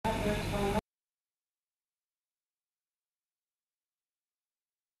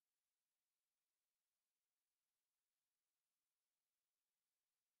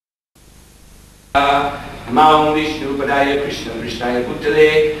Namo Vishnu Padaya Krishna Krishnaya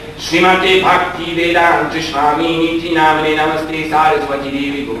Bhutale Srimate Bhakti Vedanta Swami Niti Namane Namaste Saraswati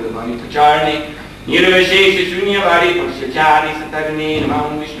Devi Gauravani Pacharne Nirvashesha Shunyavadi Purshachari Satarne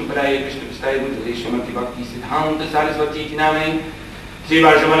Namo Vishnu Padaya Krishna Krishnaya Bhutale Srimate Bhakti Siddhanta Saraswati Namane Sri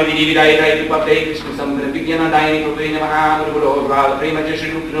Varshamana Vidhi Vidaya Pate Krishna Samvara Vigyana Dayani Prabhu Namaha Muruguru Bhava Prema Jasha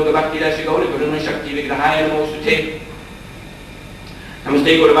Rupanoga Bhakti Rasi Gauri Puruna Shakti Vigrahaya Namosute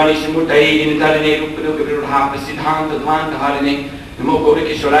Namaste Gauravani Shimurtai Dinitarine Rupanoga Virudha Siddhanta Dvanta Harine Namo Gauri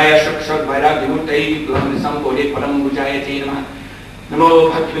Kishoraya Shakshak Vairagya Murtai Vipulhamri Sambodhe Param Bhujayate Namaha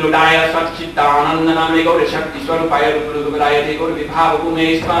Namo Bhakti Vinodaya Satchitananda Name Gauri Shakti Swarupaya Rupanoga Virayate Gauri Vibhava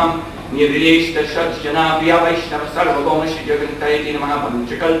Bhume Spam Nirvileshta Shadjana Priya Vaishnava Sarva Goma Shri Jagatayati Namaha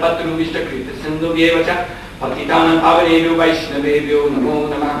Panchakalpatru Vishtakrita Sindhu Vyevacha Patitana Pavanebhyo Vaishnavebhyo Namo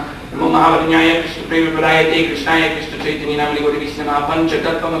Namaha Namo Mahavadanyaya Krishna Prema Pradayate Krishnaya Krishna Chaitanya Namani Gauri Vishnama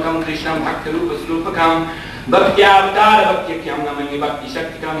Panchatattvamakam Krishnam Bhaktarupa Srupakam Bhakti Avatara Bhakti-kyam Namani Bhakti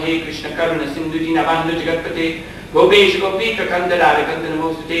Shaktikam He Krishna Karuna Sindhu Dinabandhu Jagatpate Gopesh Gopika Kandadara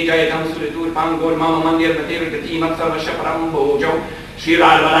Kandanamosute Jayatam Suraturpam Gaur Mama Mandir Bhatev Gati Matsava Shaparam Bhojo Shri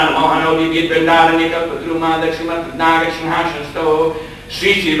Radhavana Mohano Vivit Vrindavan Padruma Dakshimat Naga Sinhashansto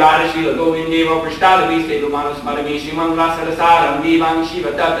Shri Shri Radha Shila Govindeva Prashtalavi Sedumanus Madami Shri Mandra Sarasaram Vivam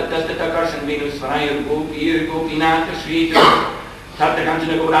Shiva Tata Tastata Karshan Venus Varaya Gopi Gopinatha Shri Tata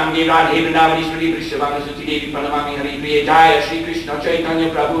Kanchana Gaurangi Radhe Vrindavani Shri Vrishabhana Suti Devi Pranamami Hari Priya Jaya Shri Krishna Chaitanya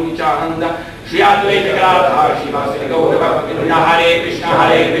Prabhu Nityananda Shri Advaita Gadadhar Shri Vasudeva Gaura Bhaktivinoda Hare Krishna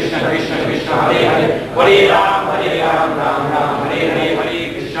Krishna Krishna Hare Hare Hare Ram Ram Ram Hare Hare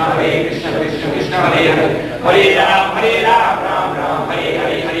Hare Krishna Krishna Hare Hare Hare Ram Ram Hare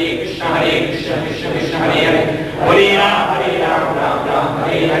Hare Krishna Krishna Hare Hare Hare Ram Ram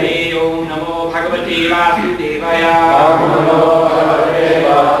Hare Hare Om Namo Bhagavate Vasudevaya Om Namo Bhagavate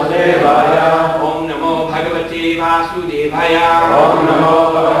Vasudevaya Om Namo Bhagavate Vasudevaya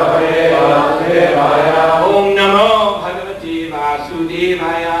Om Namo Bhagavate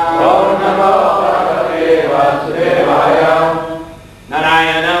Vasudevaya Om Namo Bhagavate Vasudevaya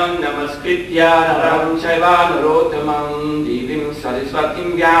Narayanam Namaskritya Naram Chaiva Narottamam Devim Saraswatim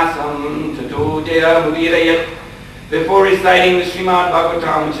Vyasam Tato Jaya Mudirayat. Before reciting the Srimad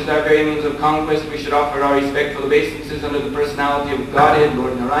Bhagavatam, which is our very means of conquest, we should offer our respectful obeisances unto the personality of Godhead,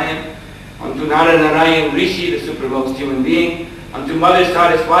 Lord Narayan, unto Nara Narayan Rishi, the supremmost human being, unto Mother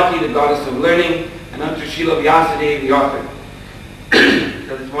Saraswati, the goddess of learning, and unto Srila Vyasadeva, the author.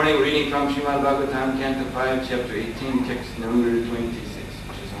 So this morning we're reading from Srimad Bhagavatam, Canto 5, Chapter 18, text number 26,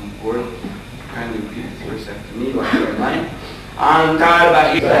 which is on board. Kindly repeat this verse after me, like your line. Antar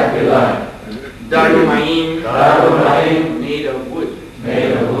Bahir Darumayim, made of wood.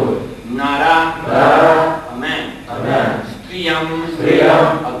 Nara, a man. Striyam,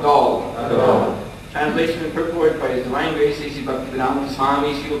 a doll. Translation and purport by His Divine Grace A.C. Bhaktivedanta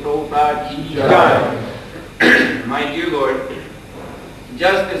Swami Suhotra Swami A-960. My dear Lord,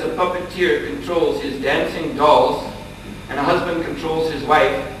 just as a puppeteer controls his dancing dolls and a husband controls his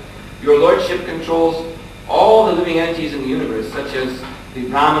wife, your Lordship controls all the living entities in the universe, such as the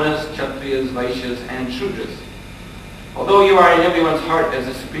Brahmanas, Kshatriyas, Vaishyas, and Shudras. Although you are in everyone's heart as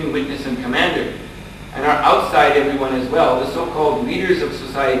the supreme witness and commander, and are outside everyone as well, the so-called leaders of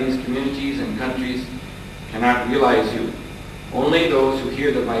societies, communities, and countries cannot realize you. Only those who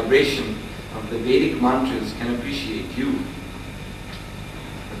hear the vibration of the Vedic mantras can appreciate you.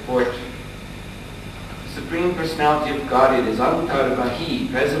 Report. The Supreme Personality of Godhead is Antarbahi,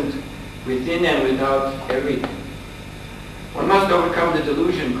 present within and without everything. One must overcome the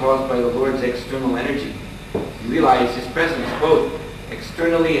delusion caused by the Lord's external energy and realize His presence both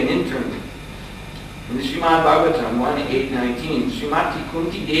externally and internally. In the Srimad Bhagavatam 1.8.19, Srimati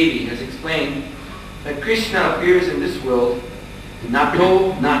Kunti Devi has explained that Krishna appears in this world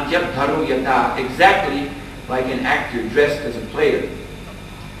nato natyat dharu yata, exactly like an actor dressed as a player.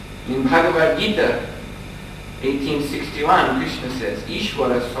 In Bhagavad Gita 1861, Krishna says,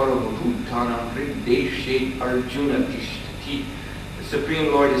 Ishvara sarvabhutanam hrideshe arjuna tishtati. The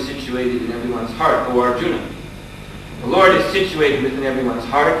Supreme Lord is situated in everyone's heart, O Arjuna. The Lord is situated within everyone's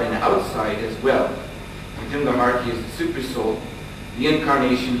heart and outside as well. Within the heart He is the Super Soul, the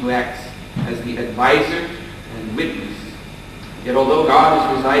incarnation who acts as the advisor and witness. Yet although God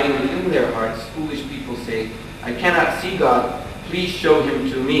is residing within their hearts, foolish people say, I cannot see God, please show Him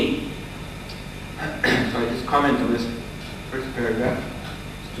to me. So I just comment on this first paragraph.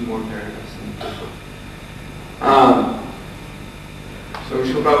 There's two more paragraphs. So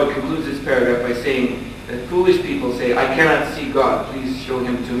Srila Prabhupada concludes this paragraph by saying that foolish people say, I cannot see God, please show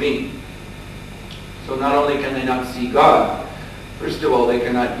Him to me. So not only can they not see God, First of all, they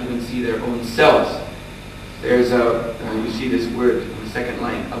cannot even see their own selves. There's you see this word in the second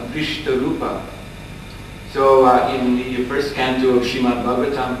line, avrishta rupa. So in the first canto of Srimad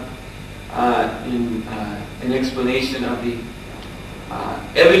Bhagavatam, in an explanation of the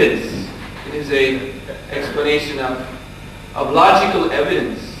evidence, it is an explanation of logical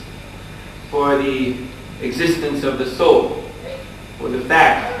evidence for the existence of the soul, for the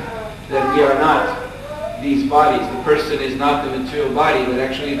fact that we are not these bodies. The person is not the material body, but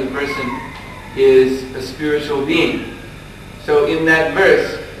actually the person is a spiritual being. So in that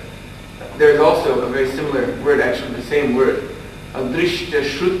verse, there's also a very similar word, actually the same word, adrishta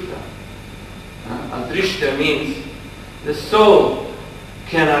shrutta. Adrishta means the soul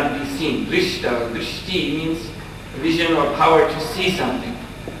cannot be seen. Drishta, drishti means vision or power to see something.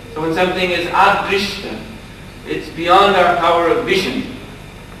 So when something is adrishta, it's beyond our power of vision.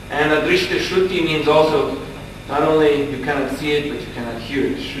 And adrishta shruti means also, not only you cannot see it, but you cannot hear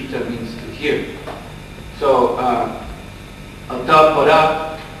it. Shruta means to hear. So,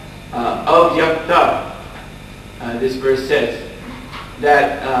 atapara avyakta, this verse says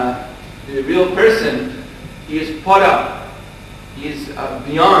that the real person, he is para, he is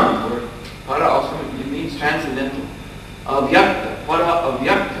beyond, or para also it means transcendental. Avyakta, para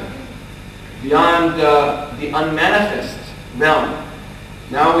avyakta, beyond the unmanifest realm.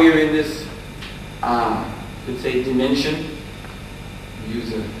 Now we are in this, let's say, dimension, we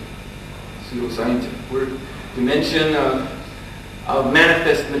use a pseudoscientific word, dimension of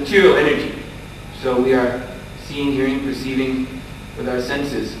manifest material energy. So we are seeing, hearing, perceiving with our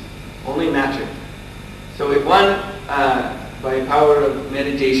senses, only matter. So if one, by power of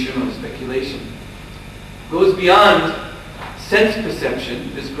meditation or speculation, goes beyond sense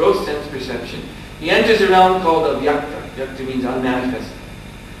perception, this gross sense perception, he enters a realm called avyakta. Avyakta means unmanifest.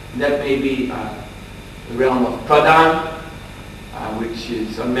 And that may be the realm of pradhan, which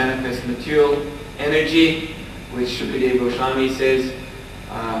is unmanifest material energy, which Shukadeva Goswami says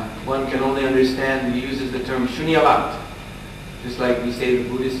one can only understand. He uses the term shunyavad, just like we say the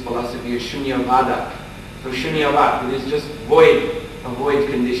Buddhist philosophy is shunyavada. So shunyavad, it is just void, a void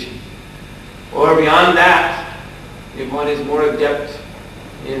condition. Or beyond that, if one is more adept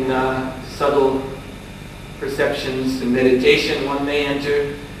in subtle perceptions and meditation, one may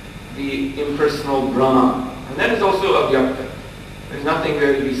enter the impersonal Brahma. And that is also avyakta. There's nothing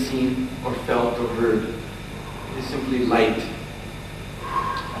there to be seen or felt or heard. It is simply light,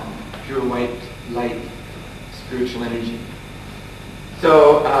 pure white light, spiritual energy.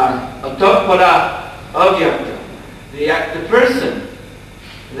 So, atapara avyakta, the person,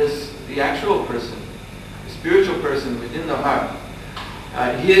 the actual person, the spiritual person within the heart,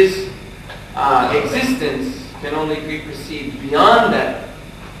 his existence can only be perceived beyond that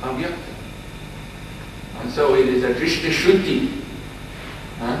avyakta. And so it is a drishta shuddhi.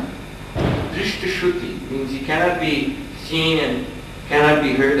 Drishta shuddhi means he cannot be seen and cannot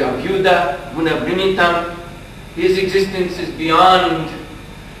be heard. Avyuda guna brimitam, his existence is beyond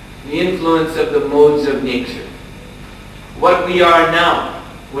the influence of the modes of nature. What we are now,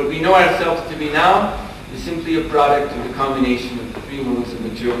 what we know ourselves to be now, is simply a product of the combination of the three modes of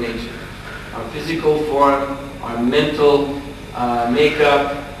material nature. Our physical form, our mental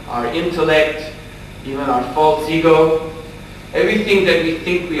makeup, our intellect, even our false ego, everything that we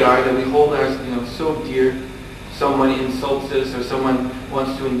think we are, that we hold our, so dear. Someone insults us or someone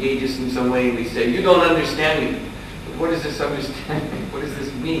wants to engage us in some way and we say, you don't understand me. But what does this understanding? What does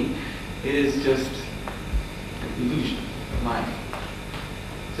this mean? It is just an illusion of mind.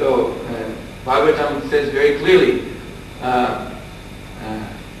 So Bhagavatam says very clearly that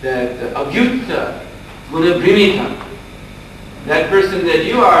avyutta guna brimita, that person that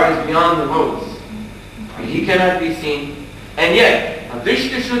you are is beyond the modes. He cannot be seen. And yet,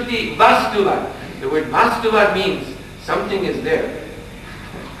 adrishta shuddhi vastuvat. The word vastuvat means something is there.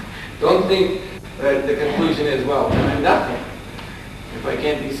 Don't think that the conclusion is, well, I'm nothing. If I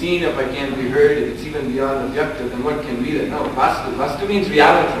can't be seen, if I can't be heard, if it's even beyond avyakta, then what can be that? No, vastu. Vastu means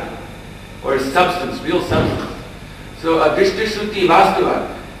reality, or substance, real substance. So, adrishta shuddhi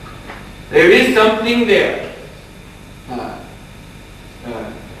vastuvat. There is something there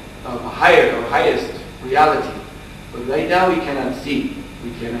of a higher or highest reality. But right now we cannot see,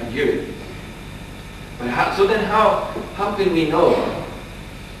 we cannot hear it. But how can we know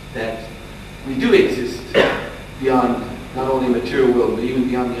that we do exist beyond not only material world, but even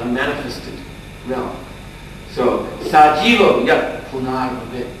beyond the unmanifested realm? So, sajivo yat punar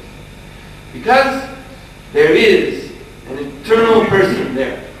bhavet. Because there is an eternal person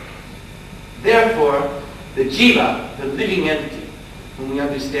there. Therefore, the jiva, the living entity, whom we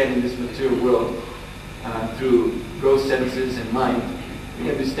understand in this material world through gross senses and mind, we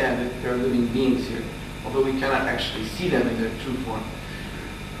understand that there are living beings here, although we cannot actually see them in their true form.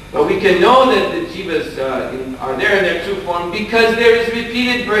 But we can know that the jivas are there in their true form because there is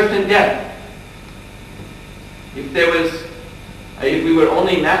repeated birth and death. If we were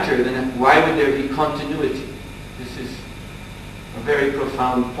only matter, then why would there be continuity? This is a very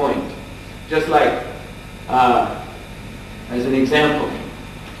profound point. Just like, as an example,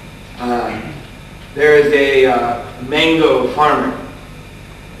 there is a mango farmer,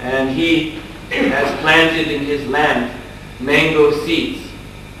 and he has planted in his land mango seeds.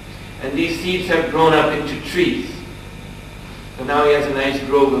 And these seeds have grown up into trees. So now he has a nice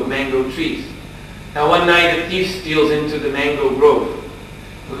grove of mango trees. Now one night a thief steals into the mango grove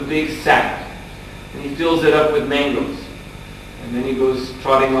with a big sack, and he fills it up with mangoes. And then he goes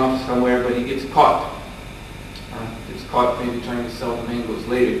trotting off somewhere, but he gets caught. Gets caught maybe trying to sell the mangoes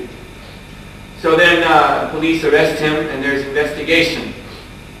later. So then police arrest him, and there's investigation.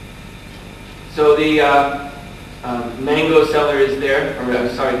 So the mango seller is there,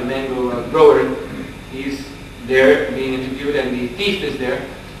 the mango grower, he's there being interviewed, and the thief is there.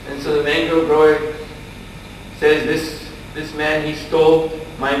 And so the mango grower says, this man, he stole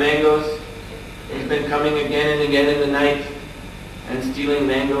my mangoes. He's been coming again and again in the night and stealing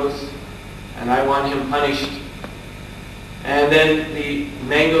mangoes, and I want him punished. And then the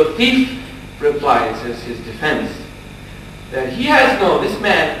mango thief replies as his defense that this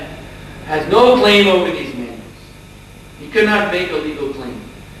man has no claim over these mangoes. He could not make a legal claim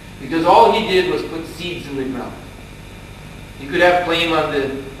because all he did was put seeds in the ground. He could have claim on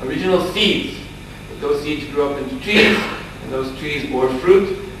the original seeds, but those seeds grew up into trees, and those trees bore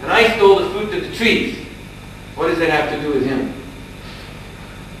fruit, and I stole the fruit of the trees. What does that have to do with him?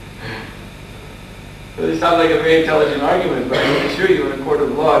 So this sounds like a very intelligent argument, but I can assure you in a court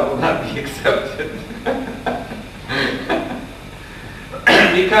of law it will not be accepted.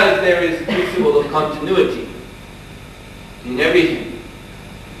 Because there is a principle of continuity in everything.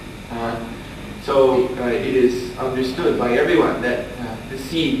 So it is understood by everyone that the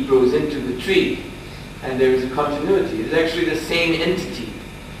seed grows into the tree, and there is a continuity. It is actually the same entity.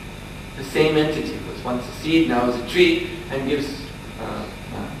 The same entity. It was once a seed, now is a tree, and gives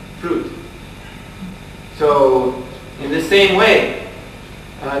fruit. So, in the same way,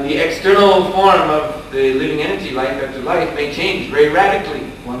 the external form of the living entity, life after life, may change very radically.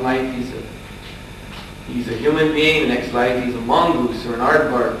 One life he's a human being, the next life he's a mongoose or an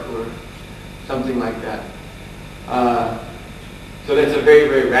aardvark or something like that. So that's a very,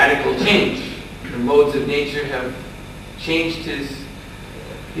 very radical change. The modes of nature have changed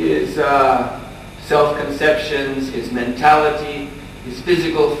his self-conceptions, his mentality, his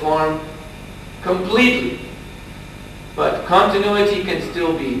physical form, completely. But continuity can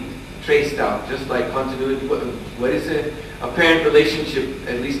still be traced out, just like continuity. What is the apparent relationship,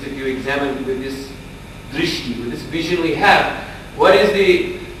 at least if you examine with this drishti, with this vision we have, what is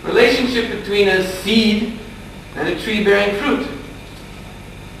the relationship between a seed and a tree bearing fruit?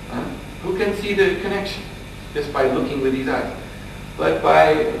 Who can see the connection? Just by looking with these eyes. But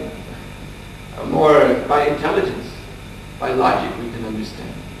by intelligence, by logic, we can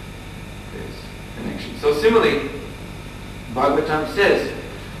understand this connection. So similarly, Bhagavatam says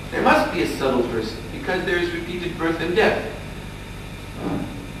there must be a subtle person because there is repeated birth and death.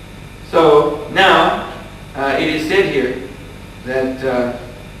 So now it is said here that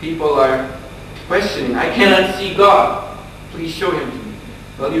people are questioning, I cannot see God. Please show him to me.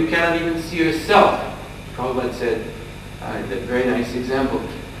 Well, you cannot even see yourself. Prabhupada said that very nice example.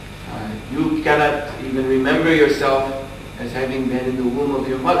 You cannot even remember yourself as having been in the womb of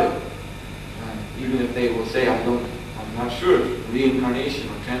your mother. Even if they will say, I'm not sure if reincarnation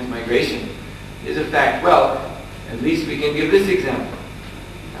or transmigration is a fact. Well, at least we can give this example.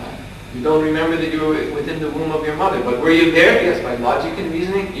 You don't remember that you were within the womb of your mother, but were you there? Yes, by logic and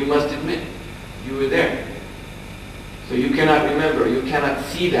reasoning, you must admit you were there. So you cannot remember, you cannot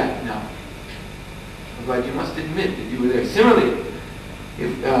see that now. But you must admit that you were there. Similarly,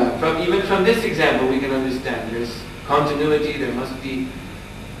 even from this example we can understand there's continuity, there must be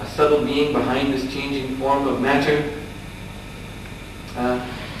a subtle being behind this changing form of matter.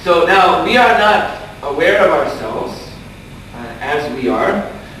 So now we are not aware of ourselves as we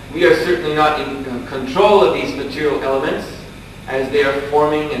are. We are certainly not in control of these material elements as they are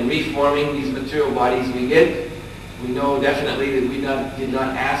forming and reforming these material bodies we get. We know definitely that we did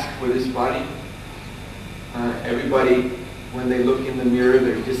not ask for this body. Everybody, when they look in the mirror,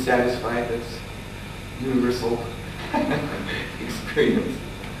 they're dissatisfied. That's universal experience.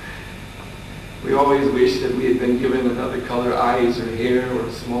 We always wish that we had been given another color eyes or hair or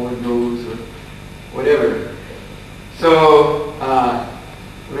a smaller nose or whatever. So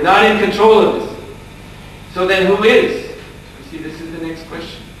we're not in control of this. So then who is? You see, this is the next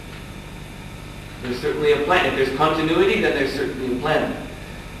question. There's certainly a plan. If there's continuity, then there's certainly a plan.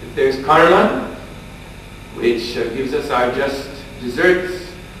 If there's karma, which gives us our just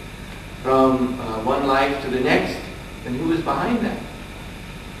desserts from one life to the next, then who is behind that?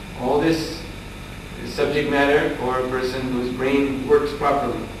 All this is subject matter for a person whose brain works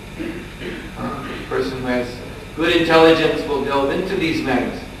properly. A person who has good intelligence will delve into these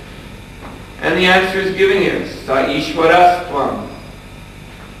matters. And the answer is given here. Sa Ishvara Swam.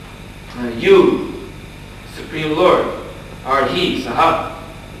 You, Supreme Lord, are He, Saha.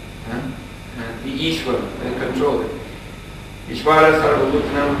 The Ishvara, the controller. Ishvara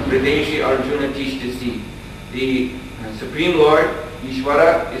Sarvabhutanam Pradeshi Arjuna Tishtasi. The Supreme Lord,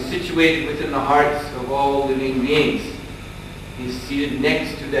 Ishvara, is situated within the hearts of all living beings. He is seated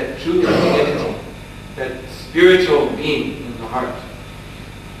next to that true divinity, that spiritual being in the heart.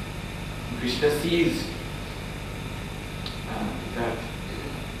 And Krishna sees that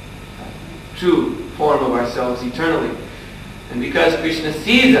true form of ourselves eternally. And because Krishna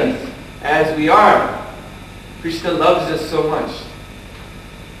sees us as we are, Krishna loves us so much.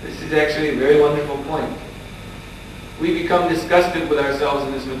 This is actually a very wonderful point. We become disgusted with ourselves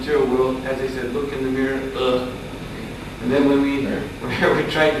in this material world. As I said, look in the mirror, And then when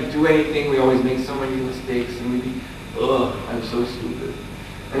we're trying to do anything, we always make so many mistakes, and we be, I'm so stupid.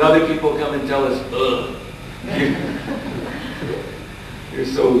 And other people come and tell us, you're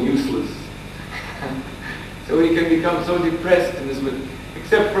so useless. So we can become so depressed in this,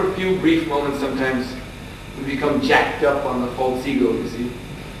 except for a few brief moments sometimes, we become jacked up on the false ego, you see,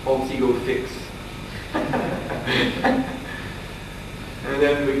 false ego fix. And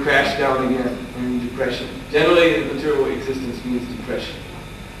then we crash down again in depression. Generally, the material existence means depression.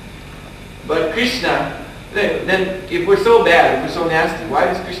 But Krishna, then if we're so bad, if we're so nasty, why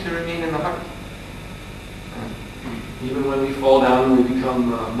does Krishna remain in the heart? Even when we fall down, we become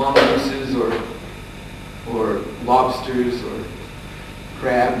mongooses or lobsters or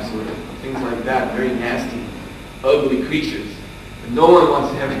crabs or things like that, very nasty, ugly creatures that no one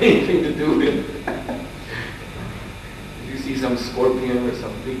wants to have anything to do with. If you see some scorpion or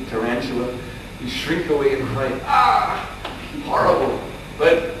some big tarantula, you shrink away and cry, horrible.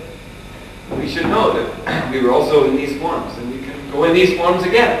 But we should know that we were also in these forms, and we can go in these forms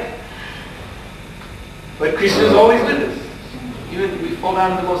again. But Krishna is always with us. Even if we fall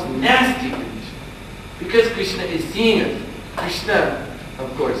down to the most nasty condition. Because Krishna is seeing us. Krishna,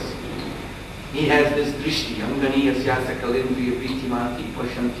 of course, he has this drishti, angani yasyasa kalendriya pritimanti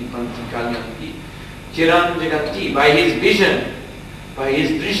pashanti panti kalyanti chiran jaganti. By his vision, by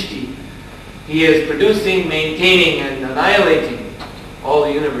his drishti, he is producing, maintaining, and annihilating all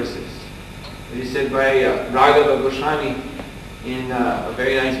the universes. It is said by Raghava Goswami in a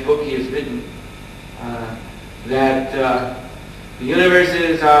very nice book he has written that the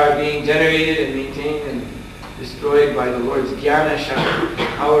universes are being generated and maintained and destroyed by the Lord's jnana shakti, the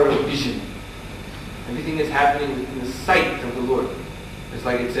power of vision. Everything is happening within the sight of the Lord. It's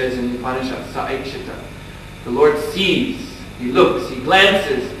like it says in the Upanishad, sa-aikshita. The Lord sees, he looks, he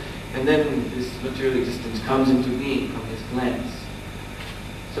glances, and then this material existence comes into being from his glance.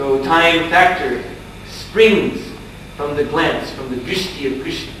 So time factor springs from the glance, from the drishti of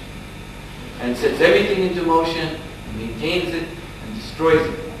Krishna, and sets everything into motion, and maintains it, and destroys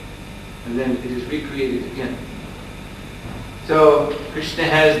it. And then it is recreated again. So Krishna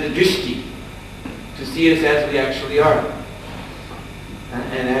has the drishti to see us as we actually are.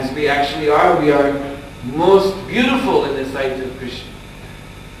 And as we actually are, we are most beautiful in the sight of Krishna.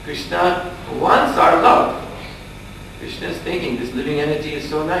 Krishna wants our love. Krishna is thinking, this living entity is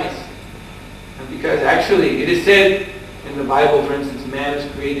so nice. And because actually, it is said in the Bible, for instance, man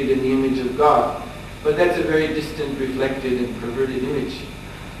is created in the image of God. But that's a very distant, reflected, and perverted image.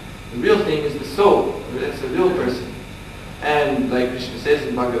 The real thing is the soul. That's a real person. And like Krishna says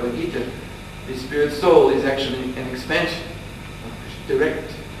in Bhagavad Gita, the spirit soul is actually an expansion, a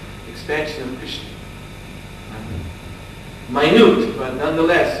direct expansion of Krishna. Minute, but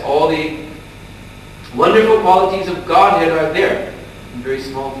nonetheless, all the wonderful qualities of Godhead are there in very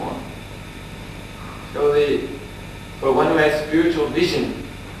small form. So for one who has spiritual vision,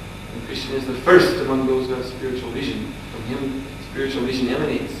 and Krishna is the first among those who have spiritual vision. From him, spiritual vision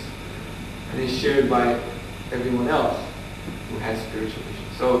emanates and is shared by everyone else who has spiritual vision.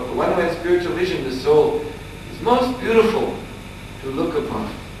 So for one who has spiritual vision, the soul is most beautiful to look upon.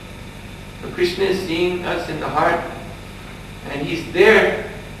 But Krishna is seeing us in the heart, and he's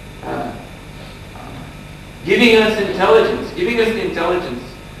there giving us the intelligence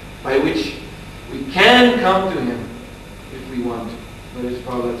by which we can come to him if we want to. But as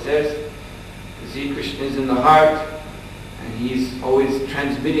Prabhupada says, see, Krishna is in the heart, and he's always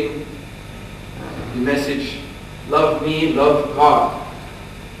transmitting the message, love me, love God.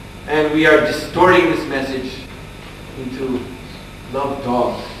 And we are distorting this message into love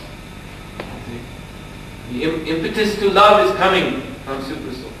dogs. The impetus to love is coming from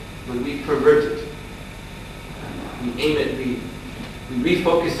Supersoul, but we pervert it. We aim it, we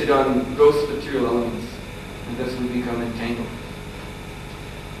refocus it on gross material elements, and thus we become entangled.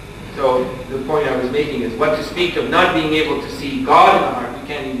 So the point I was making is, what to speak of not being able to see God in the heart, we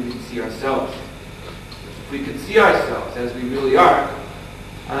can't even see ourselves. If we could see ourselves as we really are,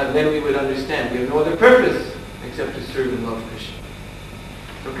 then we would understand we have no other purpose except to serve and love Krishna.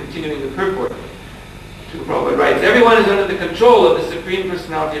 So continuing the purport, Prabhupada writes, everyone is under the control of the Supreme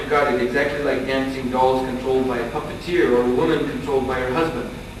Personality of Godhead, exactly like dancing dolls controlled by a puppeteer or a woman controlled by her husband.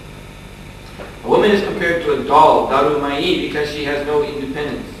 A woman is compared to a doll, Darumai, because she has no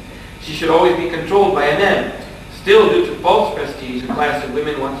independence. She should always be controlled by a man. Still, due to false prestige, a class of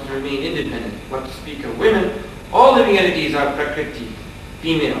women wants to remain independent. What to speak of women, all living entities are prakriti,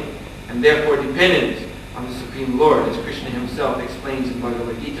 female, and therefore dependent on the Supreme Lord, as Krishna himself explains in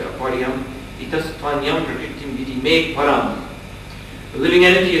Bhagavad Gita. Paryam itastvanyam prakritim vidi me param. The living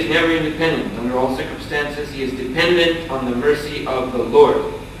entity is never independent. Under all circumstances, he is dependent on the mercy of the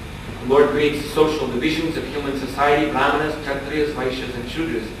Lord. The Lord creates social divisions of human society, brahmanas, kshatriyas, vaishyas, and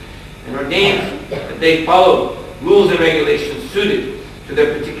shudras, and ordains that they follow rules and regulations suited to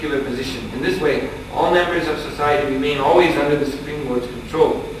their particular position. In this way, all members of society remain always under the Supreme Lord's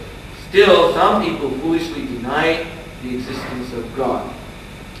control. Still, some people foolishly deny the existence of God.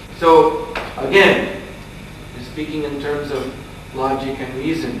 So, again, speaking in terms of logic and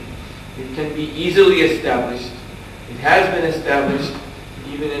reason, it can be easily established. It has been established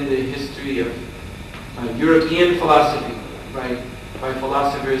even in the history of European philosophy, right, by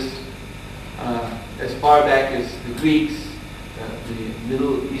philosophers as far back as the Greeks, the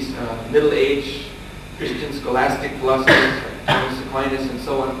Middle Age, Christian scholastic philosophers like Thomas Aquinas and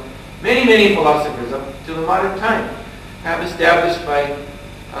so on. Many, many philosophers up to the modern time have established by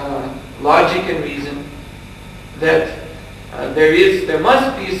logic and reason that there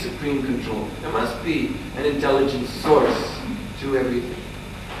must be a supreme control. There must be an intelligent source to everything.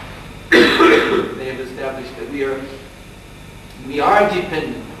 They have established that we are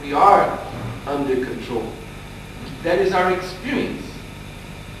dependent. We are under control. That is our experience.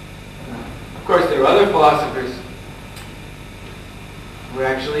 Of course, there are other philosophers who are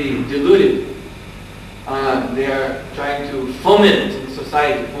actually deluded. They are trying to foment in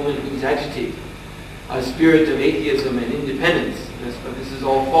society, foment means agitate, a spirit of atheism and independence. But this is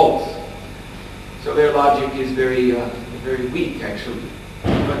all false. So their logic is very, very weak, actually.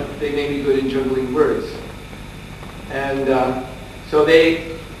 But they may be good in juggling words. And so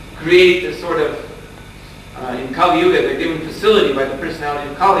they create a sort of, in Kali Yuga, they're given facility by the personality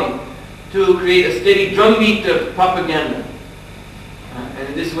of Kali to create a steady drumbeat of propaganda. And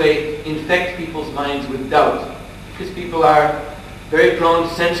in this way, infect people's minds with doubt. Because people are very prone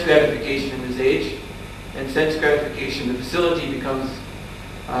to sense gratification in this age. And sense gratification, the facility becomes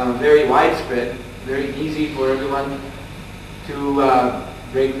very widespread, very easy for everyone to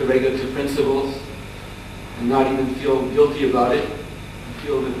break the regulative principles and not even feel guilty about it, and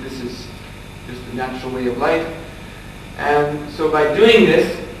feel that this is just a natural way of life. And so by doing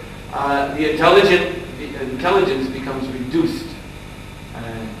this, the intelligence becomes reduced.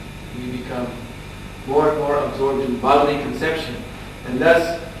 We become more and more absorbed in bodily conception. And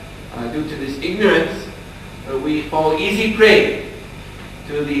thus, due to this ignorance, we fall easy prey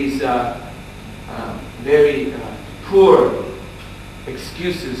to these very poor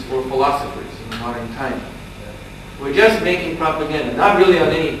excuses for philosophers in the modern time. We're just making propaganda, not really on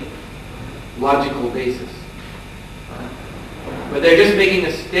any logical basis. But they're just making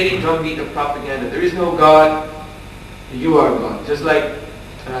a steady drumbeat of propaganda. There is no God, you are God. Just like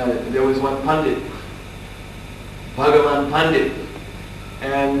there was one Pandit, Bhagavan Pandit,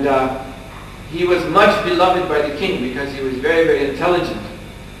 and he was much beloved by the king because he was very, very intelligent.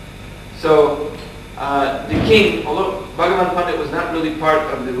 So the king, although Bhagavan Pandit was not really part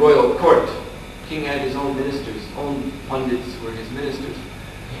of the royal court, the king had his own ministers, own Pandits were his ministers.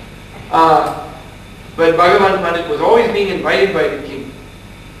 But Bhagavan Pandit was always being invited by the king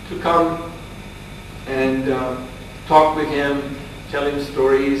to come and talk with him, tell him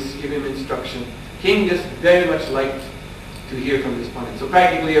stories, give him instruction. King just very much liked to hear from this Pandit. So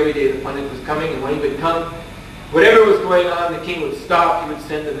practically every day the Pandit was coming, and when he would come, whatever was going on, the king would stop, he would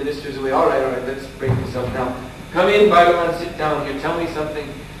send the ministers away. All right, let's break this up now. Come in, Bhagavan, sit down here, tell me something.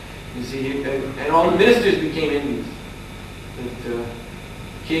 You see, and all the ministers became envious. that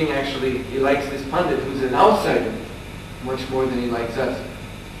king actually, he likes this Pandit who's an outsider much more than he likes us.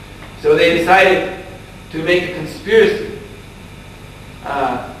 So they decided to make a conspiracy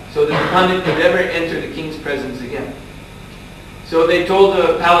so that the Pandit could never enter the king's presence again. So they told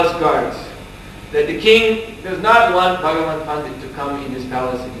the palace guards that the king does not want Bhagavan Pandit to come in his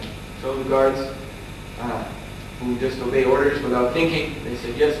palace again. So the guards, who just obey orders without thinking, they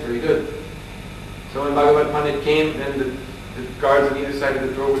said, yes, very good. So when Bhagavan Pandit came, then the guards on either side of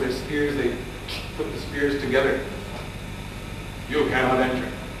the door with their spears, they put the spears together. You cannot enter.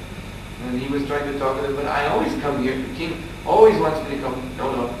 And he was trying to talk to them, but I always come here. The king always wants me to come.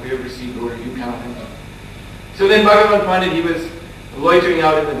 No, we have received order. You cannot enter. So then Bhagavan Pandit, he was loitering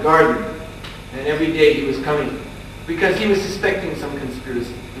out in the garden, and every day he was coming because he was suspecting some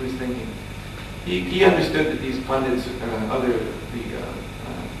conspiracy. He was thinking. He understood that these Pandits,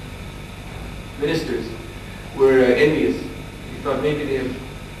 ministers, were envious. He thought maybe they have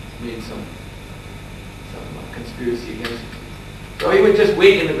made some conspiracy against him. So he would just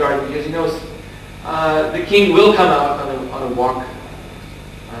wait in the garden because he knows the king will come out on a walk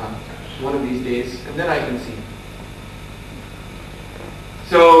one of these days, and then I can see him.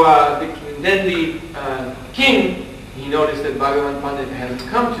 So then the king, he noticed that Bhagavan Pandit hasn't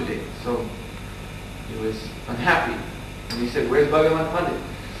come today, so he was unhappy. And he said, where's Bhagavan Pandit?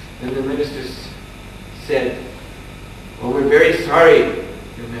 And the ministers said, well, we're very sorry,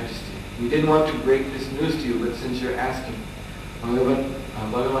 Your Majesty. We didn't want to break this news to you, but since you're asking,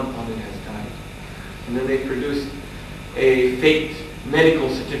 Bhagavan Pandit has died. And then they produced a faked medical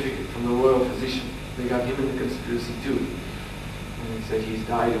certificate from the royal physician. They got him in the conspiracy too. And they said he's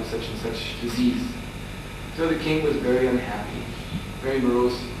died of such and such disease. So the king was very unhappy, very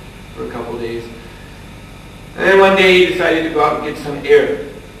morose for a couple of days. And then one day he decided to go out and get some air.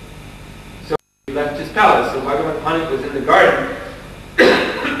 So he left his palace. So Bhagavan Pandit was in the garden,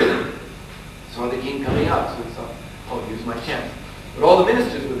 saw the king coming out. So he thought, oh, here's my chance. But all the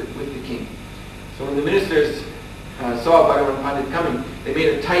ministers were with the king. So when the ministers saw Bhagavan Pandit coming, they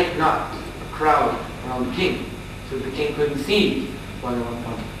made a tight knot, a crowd around the king, so that the king couldn't see Bhagavan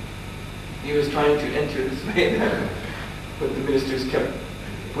Pandit. He was trying to enter this way and that, but the ministers kept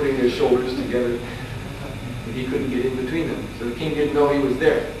putting their shoulders together, and he couldn't get in between them. So the king didn't know he was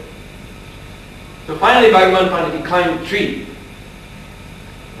there. So finally Bhagavan Pandit, he climbed a tree.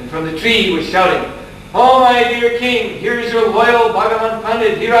 And from the tree he was shouting, oh my dear king, here is your loyal Bhagavan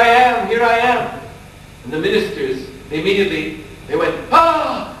Pandit, here I am, here I am. And the ministers, they went,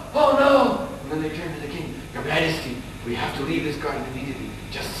 oh no. And then they turned to the king, Your Majesty, we have to leave this garden immediately.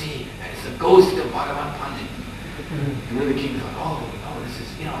 Just see, that is the ghost of Bhagavan Pandit. And then the king thought, oh, this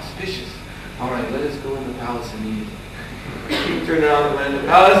is inauspicious. All right, let us go in the palace immediately. The king turned around and went in the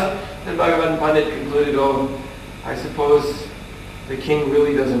palace, and Bhagavan Pandit concluded, oh, I suppose the king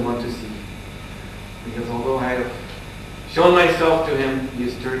really doesn't want to see me. Because although I have shown myself to him, he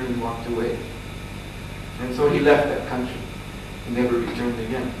has turned and walked away. And so he left that country and never returned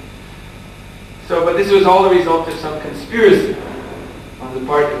again. So, but this was all the result of some conspiracy on the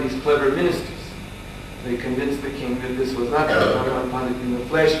part of these clever ministers. They convinced the king that this was not Bhagavan Pandit in the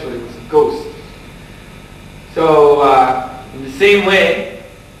flesh, but it was a ghost. So, in the same way,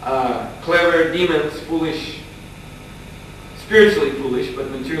 clever demons, foolish, spiritually foolish,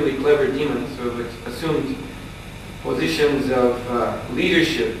 but materially clever demons who have assumed positions of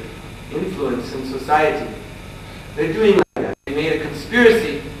leadership, influence in society, they're doing like that. They made a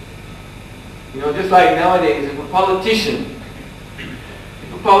conspiracy. You know, just like nowadays, if a politician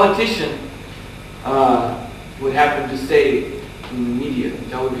would happen to say in the media, in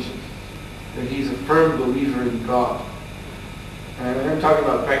television, that he's a firm believer in God. And I'm talking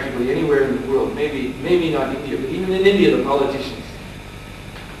about practically anywhere in the world, maybe not India, but even in India, the politicians.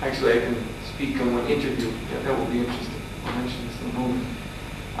 Actually, I can speak on one interview. Yeah, that will be interesting. I'll mention this in a moment.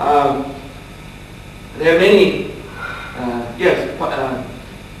 There are many,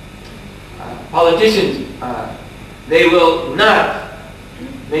 politicians, they will not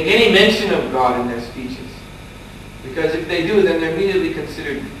make any mention of God in their speeches. Because if they do, then they're immediately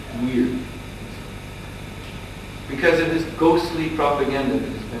considered weird. Because of this ghostly propaganda that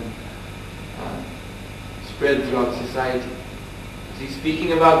has been spread throughout society. See,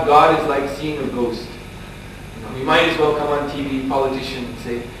 speaking about God is like seeing a ghost. You know, you might as well come on TV, politician, and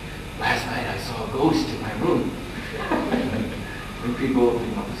say, last night I saw a ghost in my room. And people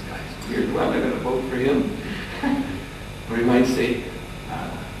think, oh, this guy's weird. Well, I'm going to vote for him. Or he might say,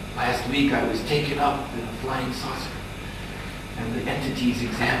 last week I was taken up in a flying saucer, and the entities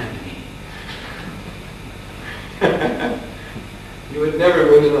examined me. You would never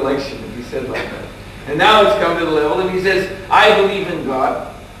win an election if you said like that. And now it's come to the level, and he says, I believe in God.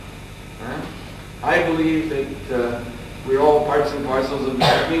 I believe that we're all parts and parcels of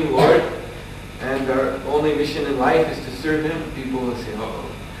the Supreme Lord, and our only mission in life is to serve Him. People will say,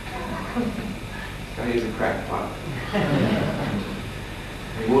 uh-oh, this guy is a crackpot.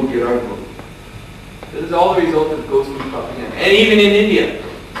 He won't get our vote. This is all the result of ghostly propaganda. And even in India,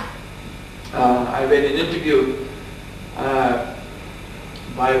 I read an interview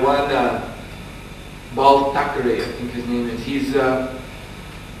by one Bal Thackeray, I think his name is. He's the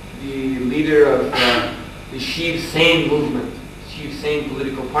leader of the Shiv Sane movement, Shiv Sane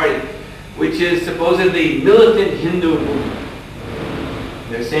political party, which is supposedly militant Hindu movement.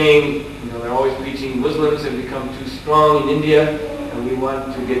 They're saying, they're always preaching Muslims have become too strong in India, and we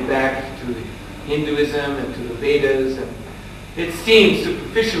want to get back to Hinduism and to the Vedas. And it seems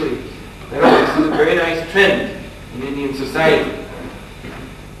superficially that this is a very nice trend in Indian society.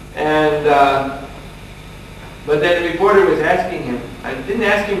 And but then the reporter was asking him. I didn't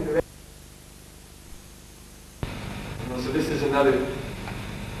ask him directly. So this is another.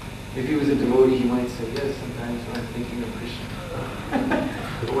 If he was a devotee, he might say yes. Sometimes when I'm thinking of Krishna.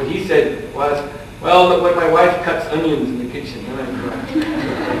 But what he said was, well, when my wife cuts onions in the kitchen, then I'm crying.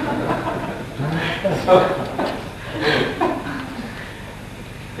 So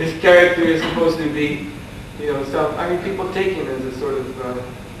this character is supposed to be, people take him as a sort of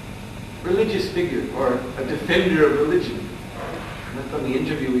religious figure or a defender of religion. And from the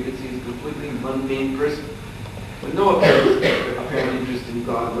interview, we could see he's a completely mundane person with no apparent interest in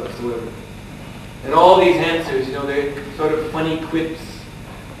God whatsoever. And all these answers, they're sort of funny quips.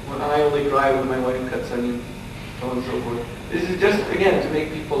 When I only cry when my wife cuts onions, so on and so forth. This is just, again, to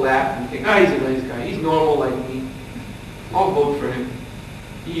make people laugh and think, he's a nice guy. He's normal like me. I'll vote for him.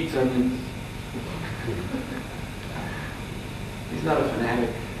 He eats onions. He's not a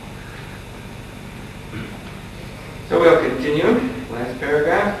fanatic. So we'll continue. Last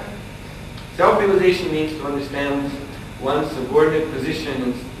paragraph. Self-realization means to understand one's subordinate position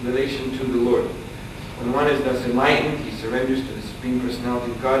in relation to the Lord. When one is thus enlightened, he surrenders to the Supreme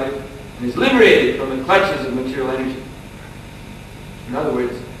Personality of Godhead and is liberated from the clutches of material energy. In other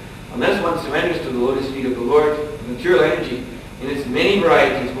words, unless one surrenders to the lotus feet of the Lord, the material energy in its many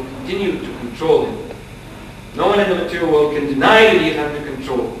varieties will continue to control him. No one in the material world can deny that he is under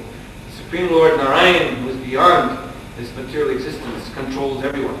control. The Supreme Lord Narayan, who is beyond this material existence, controls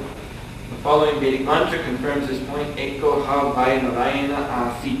everyone. The following Vedic mantra confirms this point: Eko ha vai Narayana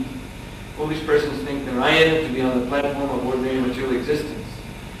asi. Foolish persons think Narayana to be on the platform of ordinary material existence.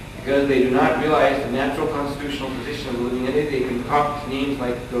 Because they do not realize the natural constitutional position of the living entity, they concoct names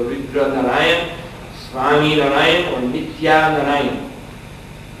like Gaurudra Narayan, Swami Narayan, or Nitya Narayan.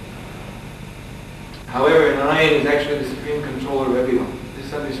 However, Narayan is actually the supreme controller of everyone.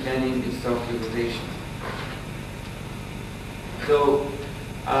 This understanding is self-realization. So,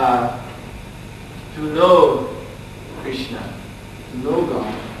 to know Krishna, to know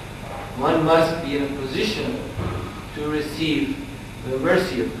God, one must be in a position to receive the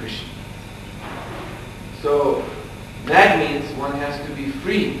mercy of Krishna. So that means one has to be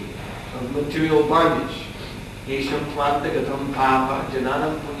free of material bondage. Yesham tvantagatam papa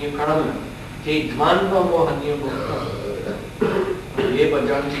jananam punya karma te dvanva mohanya mukha ye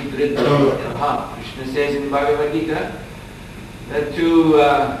bhajanti dridha. Krishna says in Bhagavad Gita that to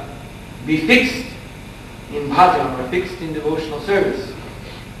be fixed in bhajan or fixed in devotional service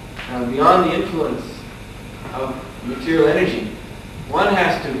beyond the influence of material energy, one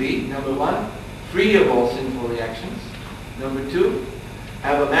has to be, number one, free of all sinful reactions. Number two,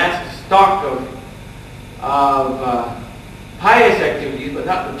 have amassed stock of pious activities, but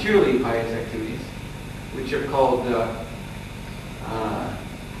not materially pious activities, which are called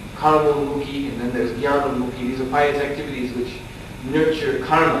karma-mukhi, and then there's jnana-mukhi. These are pious activities which nurture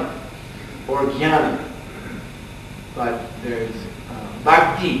karma or jnana. But there's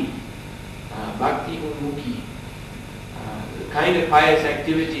bhakti, bhakti-mukhi. The kind of pious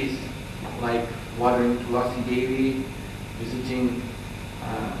activities like watering Tulasi Devi, visiting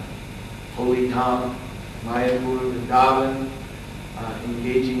Holy Dham, Mayapur, Vrindavan,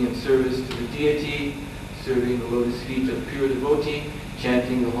 engaging in service to the deity, serving the lotus feet of pure devotee,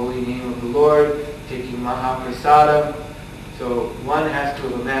 chanting the holy name of the Lord, taking Mahaprasadam. So one has to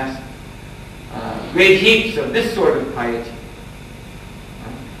have amassed great heaps of this sort of piety.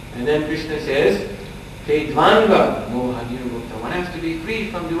 And then Krishna says, Te dvanga mohanirmukta. One has to be free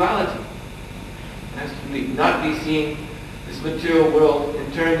from duality. One has to not be seeing this material world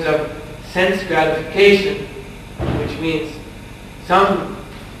in terms of sense gratification, which means some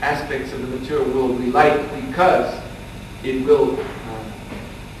aspects of the material world we like because it will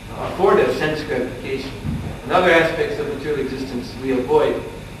afford us sense gratification. And other aspects of material existence we avoid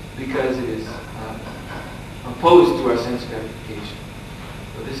because it is opposed to our sense gratification.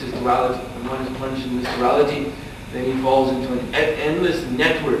 So this is duality. When one is plunged in this duality, then he falls into an endless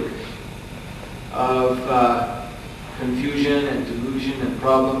network of confusion and delusion and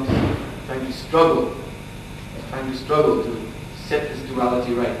problems, trying to struggle to set this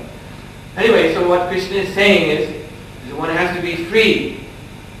duality right. Anyway, so what Krishna is saying is that one has to be free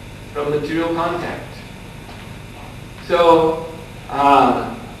from material contact. So,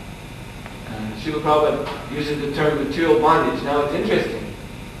 Srila Prabhupada uses the term material bondage. Now it's interesting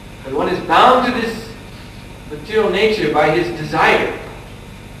that one is bound to this material nature by his desire.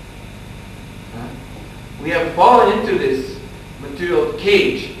 We have fallen into this material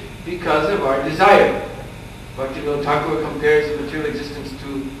cage because of our desire. Bhaktivinoda Thakur compares material existence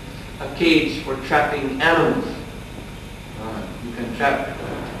to a cage for trapping animals. You can trap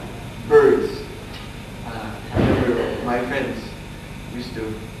birds. I remember my friends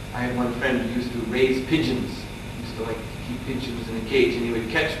I had one friend who used to raise pigeons. He used to like to keep pigeons in a cage, and he would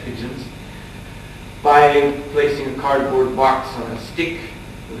catch pigeons by placing a cardboard box on a stick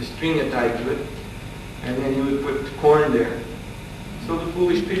with a string tied to it, and then he would put corn there. So the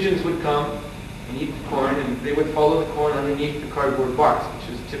foolish pigeons would come and eat the corn, and they would follow the corn underneath the cardboard box, which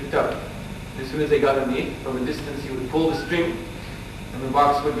was tipped up. As soon as they got underneath, from a distance, he would pull the string, and the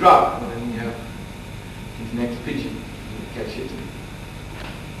box would drop, and then you have his next pigeon. He would catch it and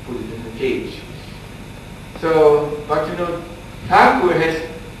put it in the cage. So Bhaktivinoda Thakur has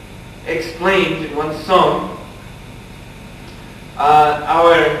explained in one song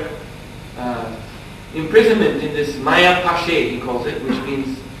our imprisonment in this Maya Pashe, he calls it, which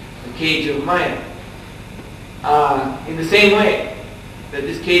means the cage of Maya. In the same way that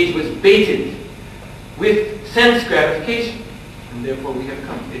this cage was baited with sense gratification, and therefore we have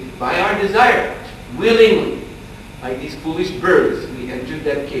come. By our desire, willingly, like these foolish birds, we entered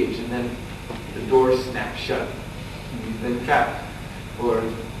that cage, and then the door snapped shut. And we've been trapped for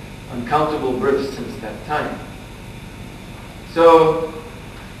uncountable births since that time. So,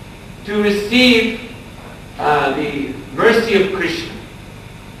 to receive the mercy of Krishna,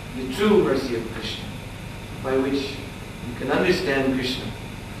 the true mercy of Krishna, by which you can understand Krishna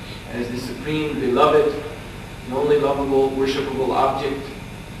as the supreme beloved, the only lovable, worshipable object,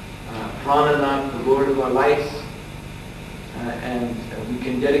 Prananath, the Lord of our lives, and we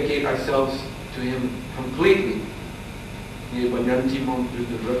can dedicate ourselves to Him completely,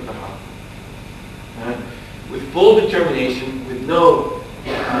 with full determination, with no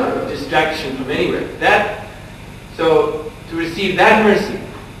distraction from anywhere. So to receive that mercy,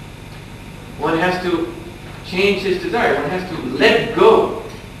 one has to change his desire. One has to let go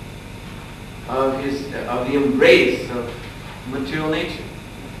of the embrace of material nature.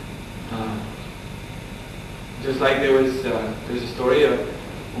 Just like there's a story of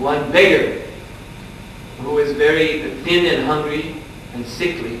one beggar who was very thin and hungry and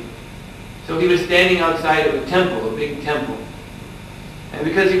sickly. So he was standing outside of a temple, a big temple. And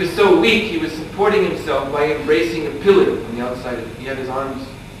because he was so weak, he was supporting himself by embracing a pillar on the outside of it. He had his arms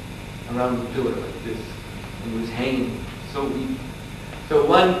around the pillar like this, and he was hanging, so weak. So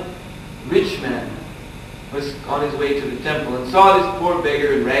one rich man was on his way to the temple and saw this poor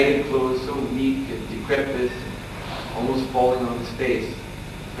beggar in ragged clothes, so weak and decrepit, almost falling on his face.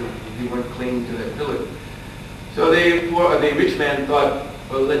 He weren't clinging to that pillar. So the rich man thought,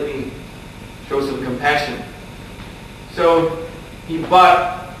 well, let me show some compassion. So he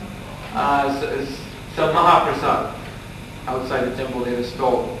bought some Mahaprasad. Outside the temple they had a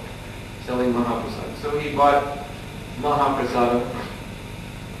stall selling Mahaprasad. So he bought Mahaprasad,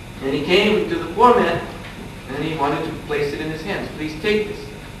 and he came to the poor man and he wanted to place it in his hands. Please take this.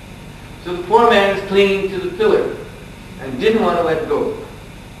 So the poor man is clinging to the pillar and didn't want to let go.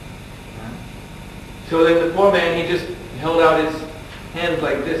 So then the poor man, he just held out his hands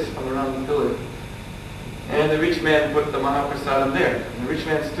like this from around the pillar. And the rich man put the Mahaprasadam there. And the rich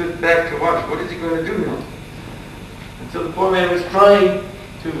man stood back to watch. What is he going to do now? And so the poor man was trying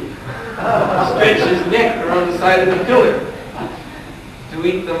to stretch his neck around the side of the pillar to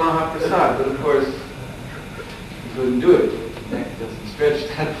eat the Mahaprasad. But of course, he couldn't do it. The neck doesn't stretch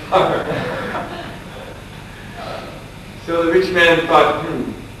that far. So the rich man thought,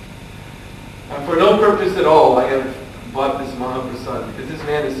 for no purpose at all, I have bought this Mahaprasad, because this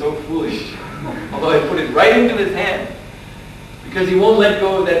man is so foolish. Although I put it right into his hand, because he won't let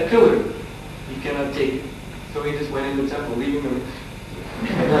go of that pillar, he cannot take it. So he just went into the temple, leaving him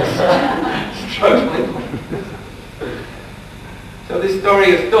struggling like this. So this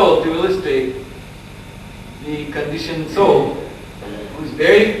story is told to illustrate the conditioned soul who's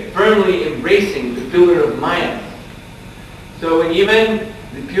very firmly embracing the pillar of Maya. So when even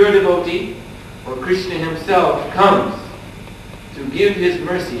the pure devotee, or Krishna himself, comes to give his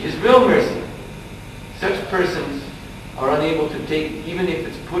mercy, his real mercy, such persons are unable to take it, even if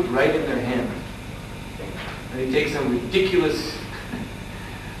it's put right in their hand. And they take some ridiculous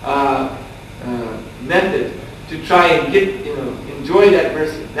method to try and get, enjoy that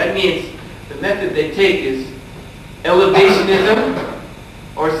mercy. That means the method they take is elevationism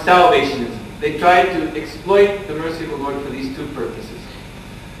or salvationism. They try to exploit the mercy of the Lord for these two purposes.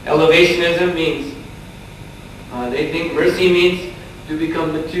 Elevationism means, they think mercy means to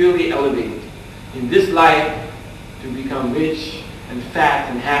become materially elevated. In this life, to become rich and fat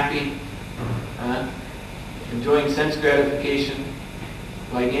and happy, enjoying sense gratification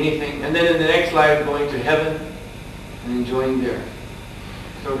like anything. And then in the next life, going to heaven and enjoying there.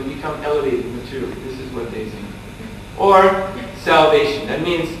 So to become elevated materially, this is what they think. Or salvation. That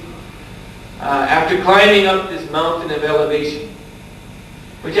means after climbing up this mountain of elevation,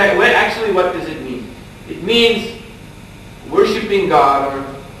 which actually what does it mean? It means worshipping God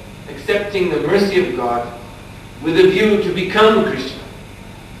or accepting the mercy of God with a view to become Krishna.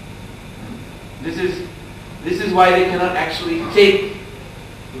 This is why they cannot actually take,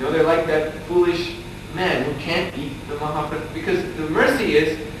 they're like that foolish man who can't eat the Mahaprasad, because the mercy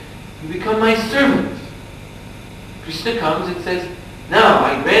is, you become my servant. Krishna comes and says, now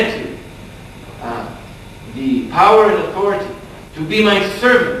I grant you the power and authority to be my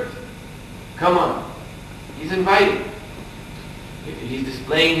servant. Come on. He's invited. He's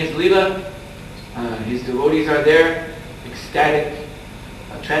displaying his lila. His devotees are there, ecstatic,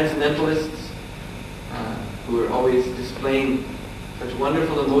 transcendentalists who are always displaying such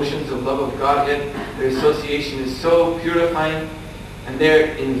wonderful emotions of love of Godhead. Their association is so purifying, and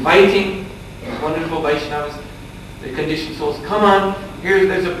they're inviting these wonderful Vaishnavas, the conditioned souls. Come on,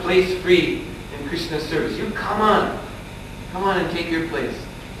 there's a place free in Krishna's service. You come on and take your place.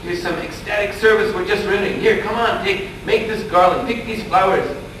 Here's some ecstatic service we're just rendering. Here, come on, make this garland, pick these flowers,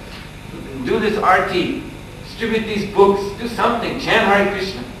 do this arti, distribute these books, do something, chant Hare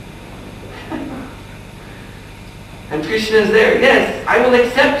Krishna. And Krishna is there. Yes, I will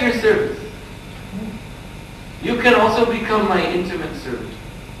accept your service. You can also become my intimate servant.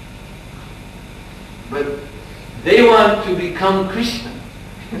 But they want to become Krishna.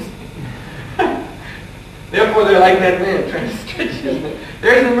 Therefore they're like that man trying to stretch his neck.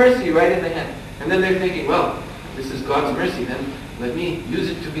 There's the mercy right in the hand. And then they're thinking, well, this is God's mercy, then let me use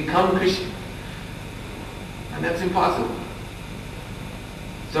it to become Krishna. And that's impossible.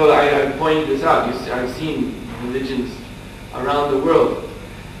 So I pointed this out. I've seen religions around the world.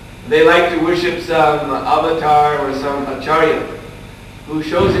 They like to worship some avatar or some acharya who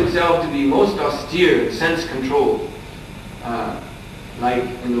shows himself to be most austere and sense-controlled. Like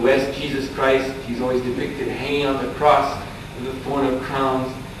in the West, Jesus Christ, he's always depicted hanging on the cross with a thorn of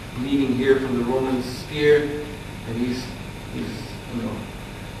crowns, bleeding here from the Roman spear, and he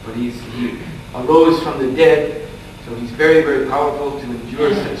arose from the dead, so he's very, very powerful to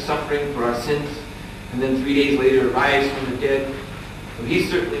endure such suffering for our sins, and then 3 days later rise from the dead. So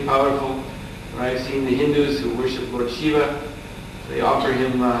he's certainly powerful. Or I've seen the Hindus who worship Lord Shiva, they offer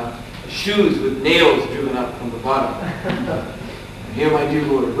him shoes with nails driven up from the bottom. Here, my dear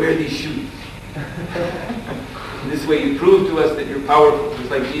Lord, wear these shoes. And this way you prove to us that you're powerful,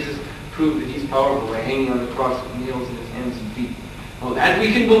 just like Jesus proved that he's powerful by hanging on the cross with nails in his hands and feet. Oh, that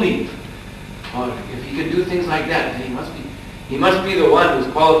we can believe. Oh, if he can do things like that, then he must be the one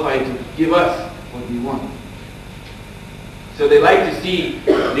who's qualified to give us what we want. So they like to see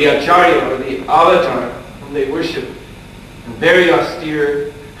the acharya or the avatar whom they worship, very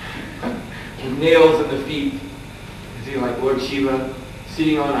austere, with nails in the feet. You see, like Lord Shiva,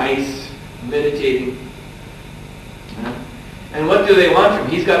 sitting on ice, meditating. And what do they want from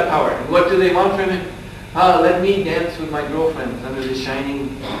him? He's got power. And what do they want from him? Let me dance with my girlfriends under the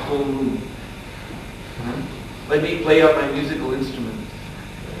shining full moon. Let me play out my musical instruments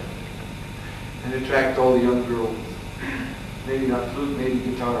and attract all the young girls. Maybe not flute, maybe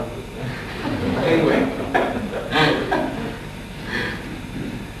guitar. Anyway.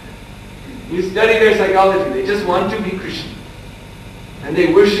 You study their psychology. They just want to be Krishna. And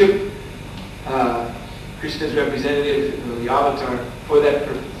they worship Krishna's representative, the avatar, for that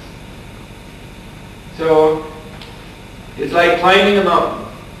purpose. So, it's like climbing a mountain.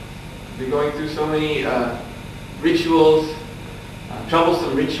 They're going through so many rituals,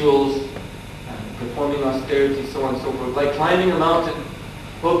 troublesome rituals, performing austerities, so on and so forth. Like climbing a mountain,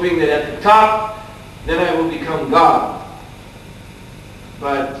 hoping that at the top, then I will become God.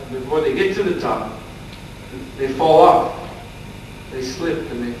 But before they get to the top, they fall off. They slip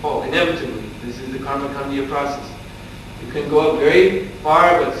and they fall, inevitably. This is the karma kandya process. You can go up very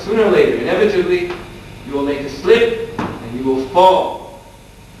far, but sooner or later, inevitably, you will make a slip and you will fall.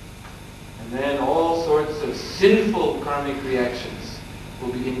 And then all sorts of sinful karmic reactions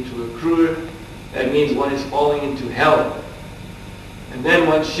will begin to accrue. That means one is falling into hell. And then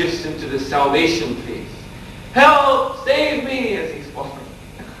one shifts into the salvation phase. Help! Save me! As he's falling.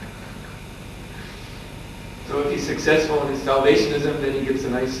 So if he's successful in his salvationism, then he gets a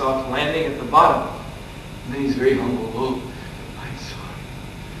nice soft landing at the bottom. And then he's very humble. Oh, I'm sorry.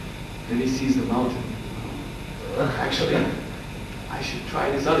 Then he sees the mountain. Actually, I should try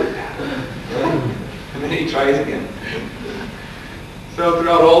this other path. And then he tries again. So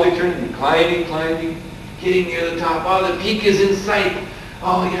throughout all eternity, climbing, getting near the top. Oh, the peak is in sight.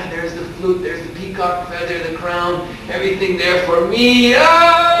 Oh yeah, there's the flute, there's the peacock feather, the crown, everything there for me.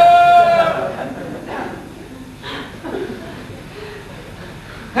 Ah!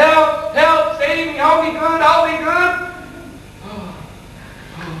 Help! Help! Save me! I'll be good! I'll be good! Oh,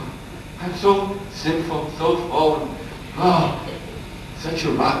 I'm so sinful, so fallen. Oh, such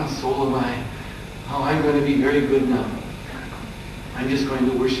a rotten soul am I. Oh, I'm going to be very good now. I'm just going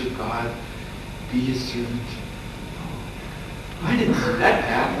to worship God, be His servant. Oh, I didn't see that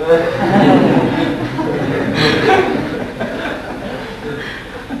path.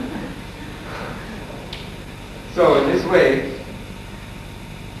 So in this way,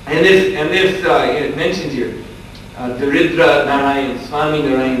 and this it mentions here, Daridra Narayan, Swami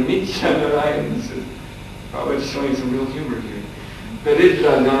Narayan, Mithya Narayan. This is probably showing some real humor here.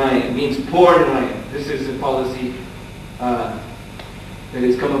 Daridra Narayan means poor Narayan. This is a policy that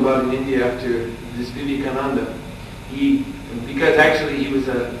has come about in India after this Vivekananda. Because actually he was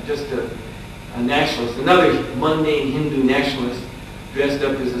just a nationalist, another mundane Hindu nationalist dressed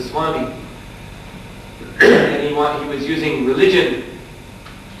up as a Swami. And he was using religious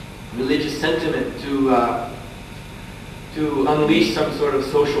sentiment to unleash some sort of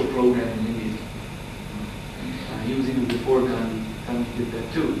social program in India. He was even before Gandhi. Gandhi did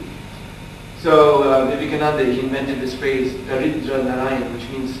that too. So Vivekananda, he invented this phrase, Daridra Narayan, which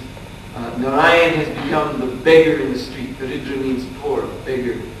means Narayan has become the beggar in the street. Daridra means poor,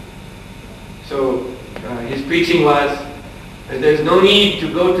 beggar. So his preaching was that there's no need to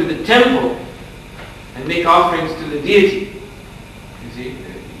go to the temple and make offerings to the deity. You see,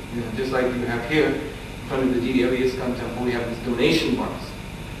 just like you have here in front of the deity of the ISKCON temple, we have this donation box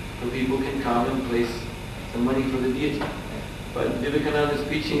where people can come and place some money for the deity. But Vivekananda's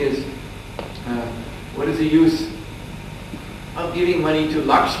preaching is, what is the use of giving money to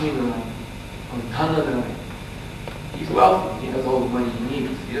Lakshmi Narayan or Dhana Narayan? He's wealthy. He has all the money he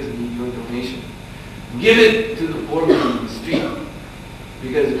needs. He doesn't need your donation. Give it to the poor man in the street.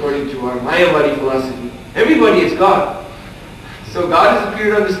 Because according to our Mayavadi philosophy, everybody is God. So God has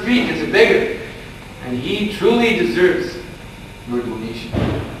appeared on the street as a beggar. And He truly deserves your donation.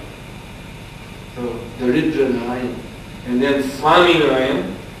 So, Daridra Narayan. And then Swami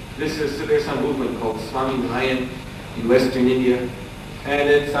Narayan. There's some movement called Swami Narayan in Western India. And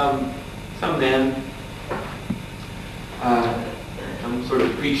it's some man, some sort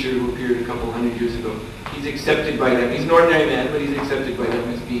of preacher who appeared a couple hundred years ago. He's accepted by them. He's an ordinary man, but he's accepted by them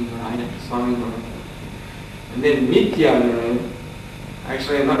as being Narayan, Swami Narayan. And then Mithya Narayan.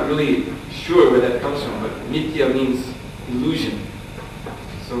 Actually, I'm not really sure where that comes from, but Mithya means illusion.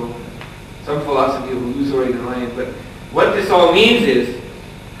 So, some philosophy of illusory Narayan. But what this all means is,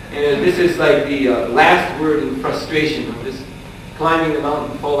 and this is like the last word in frustration of this climbing the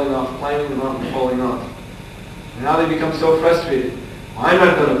mountain, falling off, climbing the mountain, falling off. And now they become so frustrated. Well, I'm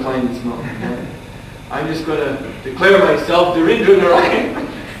not going to climb this mountain. I'm just going to declare myself Daridra Narayan.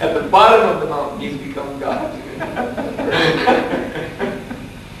 At the bottom of the mountain, he's become God.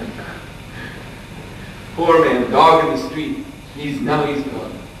 Poor man, dog in the street. Now he's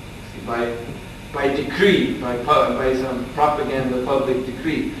God. See, by decree, by some propaganda, public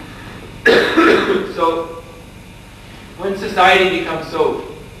decree. So, when society becomes so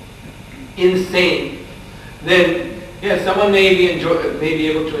insane, then someone may be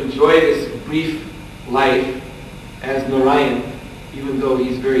able to enjoy this brief life as Narayan, even though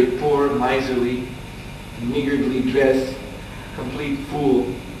he's very poor, miserly, meagerly dressed, complete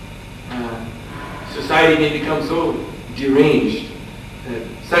fool. Society may become so deranged that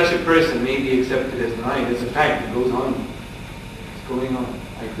such a person may be accepted as Narayan. It's a fact that goes on. It's going on.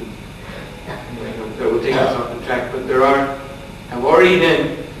 That will take us off the track. But there have already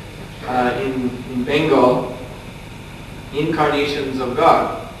been in Bengal incarnations of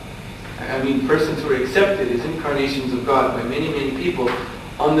God. I mean, persons who are accepted as incarnations of God by many, many people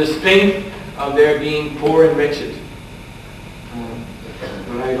on the strength of their being poor and wretched.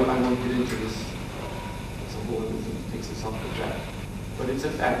 I won't get into this. It's a whole other thing that takes us off the track. But it's a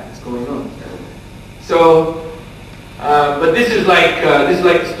fact. It's going on. So, but this is like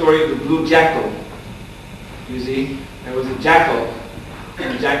the story of the blue jackal. You see, there was a jackal.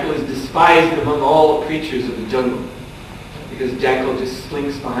 And the jackal is despised among all creatures of the jungle because the jackal just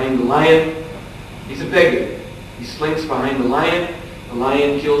slinks behind the lion. He's a beggar. He slinks behind the lion. The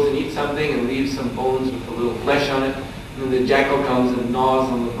lion kills and eats something and leaves some bones with a little flesh on it. And then the jackal comes and gnaws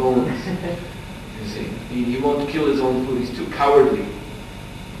on the bones. You see, he won't kill his own food. He's too cowardly.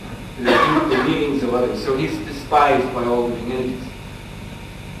 The meanings of others. So he's despised by all living entities.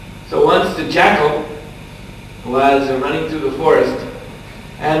 So once the jackal was running through the forest,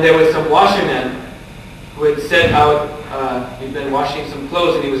 and there was some washerman who had set out, he'd been washing some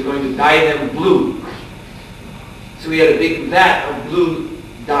clothes and he was going to dye them blue. So he had a big vat of blue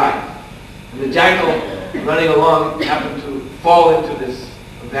dye. And the jackal, running along, happened to fall into this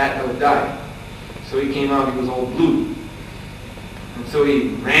vat of dye. So he came out, he was all blue. And so he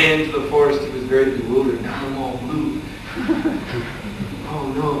ran into the forest, he was very bewildered. Now I'm all blue.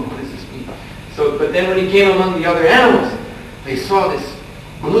 Oh no, what does this mean? So, but then when he came among the other animals, they saw this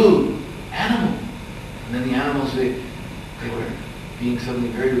blue animal. And then the animals, they were being suddenly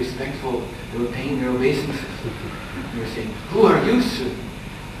very respectful. They were paying their obeisances. They were saying, "Who are you, sir?"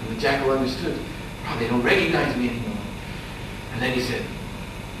 And the jackal understood. Oh, they don't recognize me anymore. And then he said,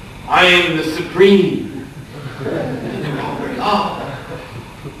 "I am the supreme." And they were all very,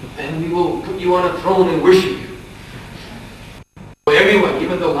 then we will put you on a throne and worship you. So everyone,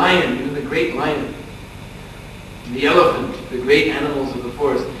 even the lion, even the great lion, the elephant, the great animals of the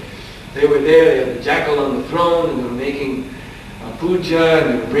forest, they were there. They had the jackal on the throne, and they were making puja,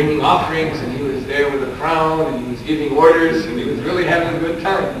 and they were bringing offerings, and he was there with a crown, and he was giving orders, and he was really having a good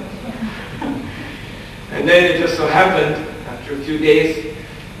time. And then it just so happened, after a few days,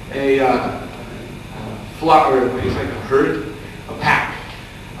 a flock, or what is like a herd, a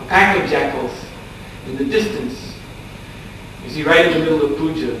pack of jackals in the distance. You see, right in the middle of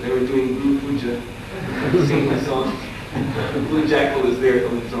puja, they were doing blue puja, singing the song. The blue jackal is there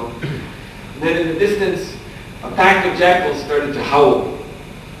on the throne. And then in the distance, a pack of jackals started to howl.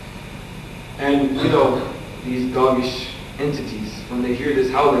 And you know, these doggish entities, when they hear this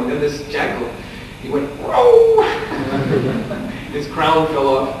howling, then this jackal, he went, "Whoa!" His crown fell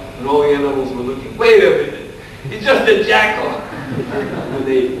off, and all the animals were looking, "Wait a minute, it's just a jackal!" And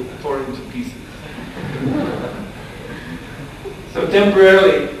they tore him to pieces. So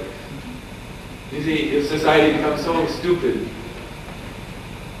temporarily, you see, if society becomes so stupid,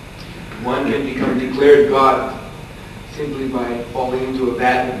 one can become declared God simply by falling into a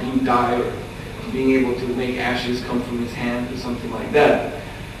vat of blue dye, or being able to make ashes come from his hand, or something like that.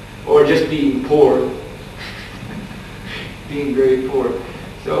 Or just being poor. Being very poor.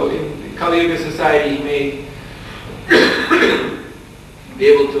 So in Kali Yuga society, he may be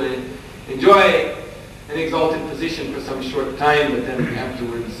able to enjoy an exalted position for some short time, but then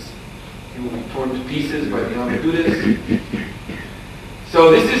afterwards he will be torn to pieces by the Amadutas.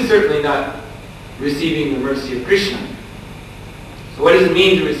 So this is certainly not receiving the mercy of Krishna. So what does it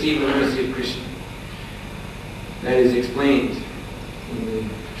mean to receive the mercy of Krishna? That is explained in the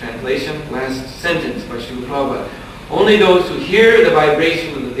translation, last sentence by Srila Prabhupada. Only those who hear the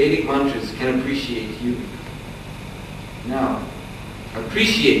vibration of the Vedic mantras can appreciate you. Now,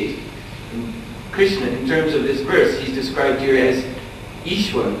 appreciate Krishna in terms of this verse, he's described here as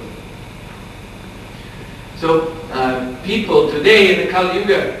Ishwar. So, people today in the Kali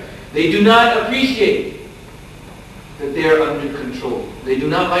Yuga, they do not appreciate that they are under control. They do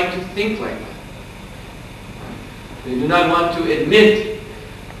not like to think like that. They do not want to admit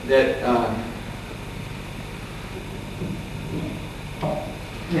that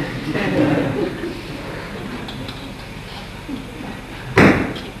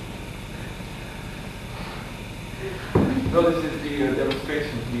no, this is the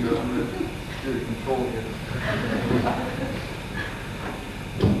demonstration. We are under spirit control here.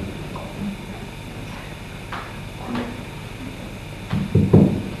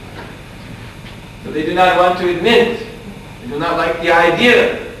 So they do not want to admit, they do not like the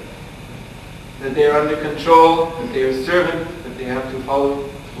idea that they are under control, that they are a servant, that they have to follow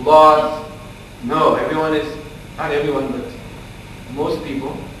laws. No, everyone is, not everyone, but most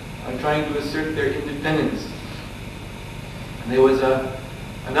people are trying to assert their independence. And there was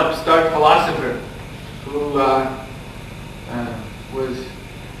an upstart philosopher who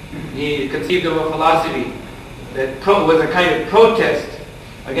he conceived of a philosophy that was a kind of protest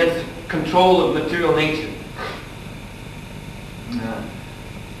against the control of material nature.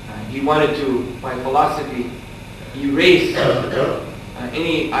 He wanted to, by philosophy, erase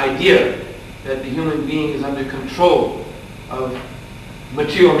any idea that the human being is under control of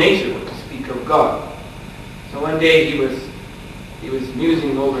material nature, to speak of God. So one day he was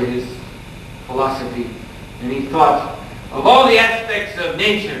musing over his philosophy, and he thought, of all the aspects of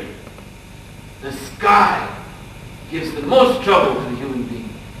nature, the sky gives the most trouble to the human being,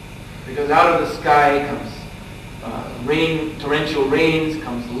 because out of the sky comes rain, torrential rains,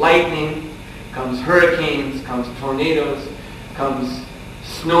 comes lightning, comes hurricanes, comes tornadoes, comes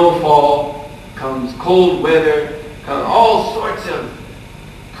snowfall, comes cold weather, all sorts of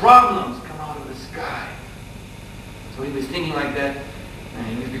problems come out of the sky. So he was thinking like that, and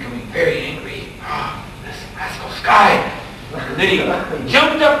he was becoming very angry. This rascal sky! And then he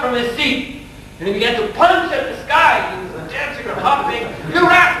jumped up from his seat, and he began to punch at the sky. He was dancing and hopping. You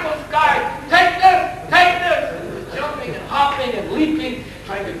rascal sky! Take this! Take this! And he was jumping and hopping and leaping,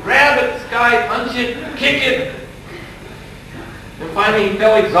 trying to grab at the sky, punch it, kick it. And finally he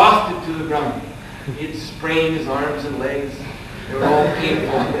fell exhausted to the ground. He had sprained his arms and legs. They were all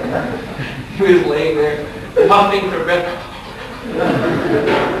painful. He was laying there, puffing for breath.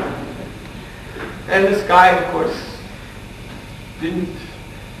 And the sky, of course, didn't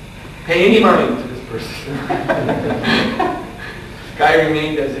pay any mind to this person. The sky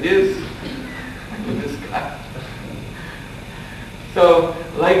remained as it is in the sky. So,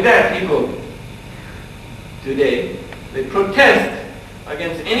 like that, people today, they protest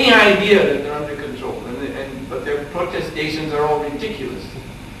against any idea that they're under control, but their protestations are all ridiculous.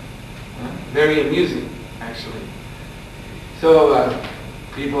 Very amusing, actually. So,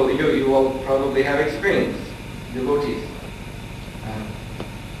 people, you all probably have experience, devotees.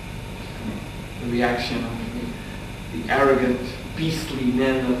 The reaction of the arrogant, beastly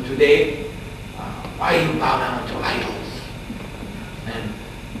men of today. Why you bow down to idols? And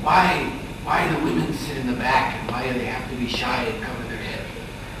why the women sit in the back, and why do they have to be shy and cover their head?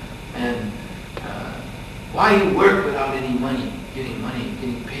 And why you work without any money,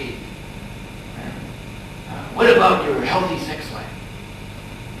 getting paid? And what about your healthy sex life?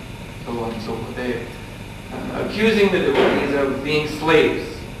 So on and so forth. They're accusing the devotees of being slaves.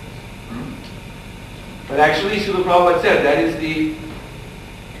 But actually, Srila Prabhupada said that is the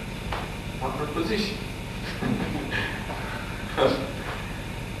proper position.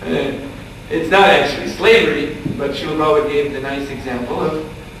 It's not actually slavery, but Srila Prabhupada gave the nice example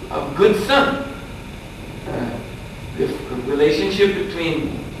of good son. The relationship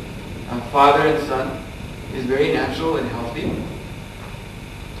between father and son is very natural and healthy.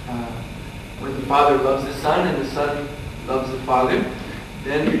 When the father loves the son and the son loves the father,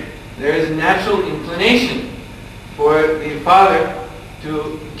 then there is a natural inclination for the father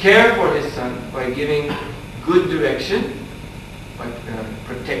to care for his son by giving good direction, by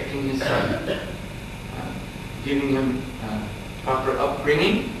protecting his son, giving him proper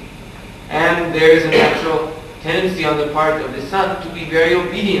upbringing. And there is a natural tendency on the part of the son to be very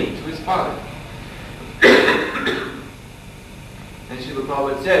obedient to his father. And Srila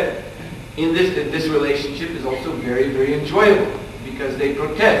Prabhupada said, this relationship is also very, very enjoyable, because they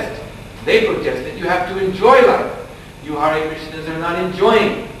protest. They protest that you have to enjoy life. You Hare Krishnas are not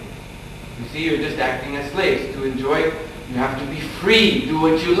enjoying. You see, you're just acting as slaves. To enjoy, you have to be free, do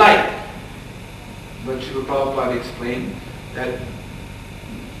what you like. But Srila Prabhupada explained that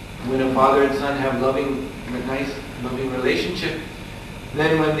when a father and son have nice, loving relationship,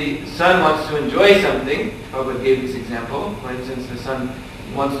 then when the son wants to enjoy something, Prabhupada gave this example. For instance, the son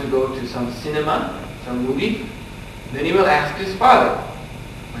wants to go to some cinema, some movie, then he will ask his father,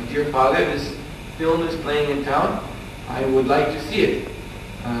 "My dear father, this film is playing in town. I would like to see it.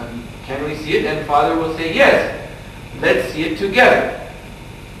 Can we see it?" And father will say, "Yes, let's see it together."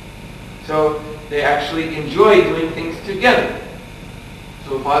 So they actually enjoy doing things together.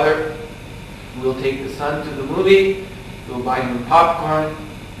 So father will take the son to the movie, will buy him popcorn,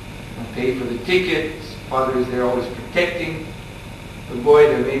 pay for the ticket. Father is there always protecting the boy.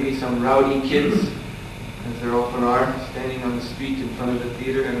 There may be some rowdy kids, as there often are, standing on the street in front of the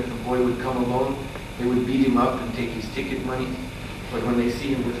theater, and if the boy would come alone, they would beat him up and take his ticket money. But when they see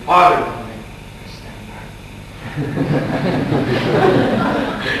him with father, they stand back.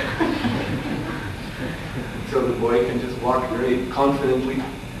 So the boy can just walk very confidently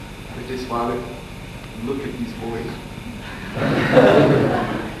with his father. Look at these boys.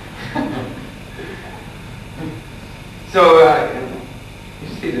 So you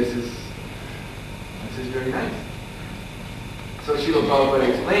see, this is very nice. So Srila Prabhupada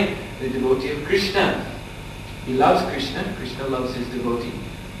explained, the devotee of Krishna, he loves Krishna, Krishna loves his devotee,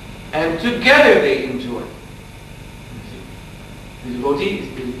 and together they enjoy. The devotee,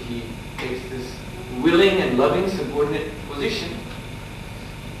 he takes this willing and loving subordinate position,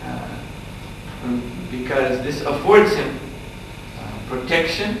 because this affords him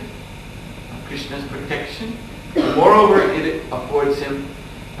protection, Krishna's protection. Moreover, it affords him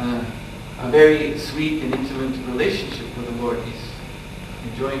a very sweet and intimate relationship with the Lord. He's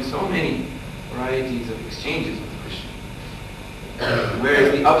enjoying so many varieties of exchanges with Krishna.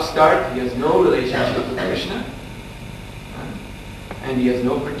 Whereas the upstart, he has no relationship with Krishna, and he has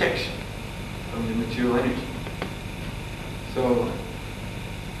no protection from the material energy. So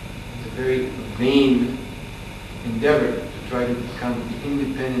it's a very vain endeavor to try to become the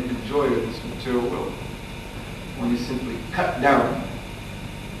independent enjoyer of this material world. One is simply cut down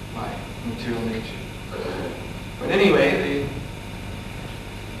by material nature. But anyway,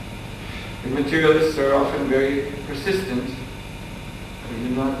 the materialists are often very persistent. They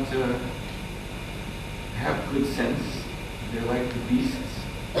do not have good sense. They're like the beasts.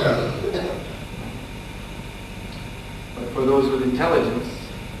 But for those with intelligence,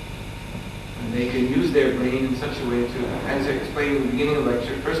 they can use their brain in such a way to, as I explained in the beginning of the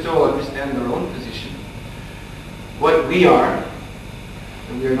lecture, first of all, understand their own position. What we are,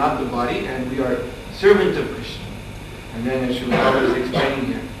 and we are not the body, and we are servant of Krishna. And then, as Suhotra is explaining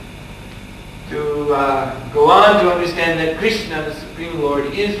here, to go on to understand that Krishna, the Supreme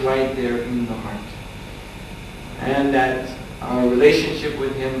Lord, is right there in the heart. And that our relationship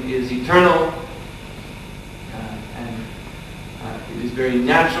with Him is eternal, and it is very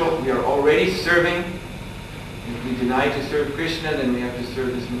natural. We are already serving. If we deny to serve Krishna, then we have to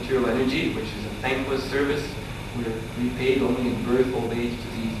serve this material energy, which is a thankless service. We are repaid only in birth, old age,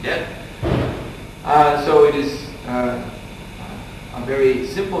 disease, death. So it is a very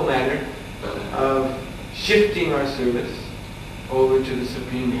simple matter of shifting our service over to the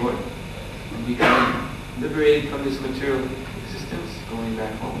Supreme Lord and becoming liberated from this material existence, going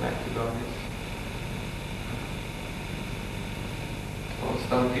back home, back to Godhead. So I'll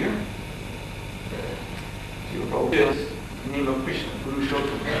stop here. Is the name of Krishna,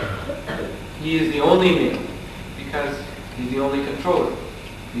 Purushottam. He is the only name because he's the only controller,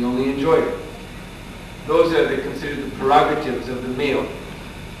 the only enjoyer. Those are considered the prerogatives of the male,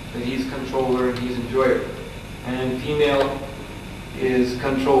 that he's controller and he's enjoyer. And female is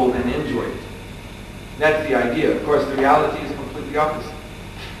controlled and enjoyed. That's the idea. Of course, the reality is completely opposite.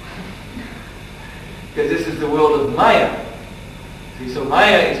 Because this is the world of Maya. See, so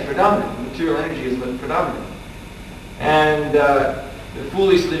Maya is predominant. Material energy is predominant. And the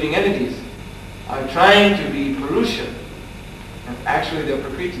foolish living entities are trying to be Purusha. And actually they're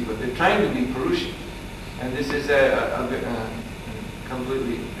Prakriti, but they're trying to be Purusha. And this is this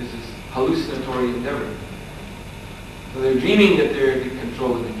is hallucinatory endeavor. So they're dreaming that they're in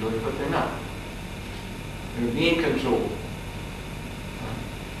control and enjoyed, but they're not. They're being controlled.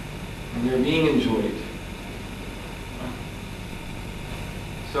 And they're being enjoyed.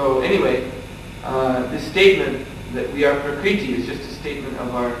 So anyway, this statement that we are Prakriti is just a statement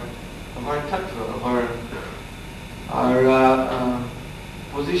of our tattva, of our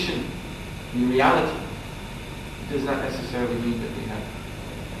position in reality. It does not necessarily mean that we have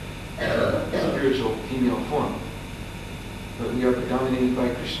a spiritual female form, but we are predominated by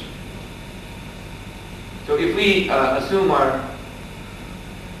Krishna. So if we assume our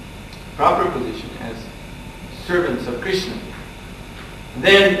proper position as servants of Krishna,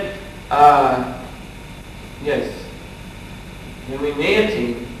 then then we may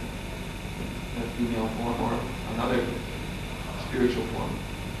attain a female form or another spiritual form.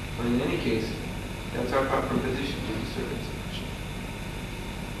 But in any case, that's our proper position to be servants of Krishna.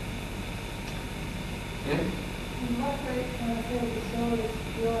 Yeah? In what way can I say the soul is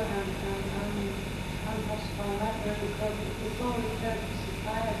pure and untouched by matter? Because the soul is there to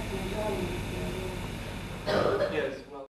supply us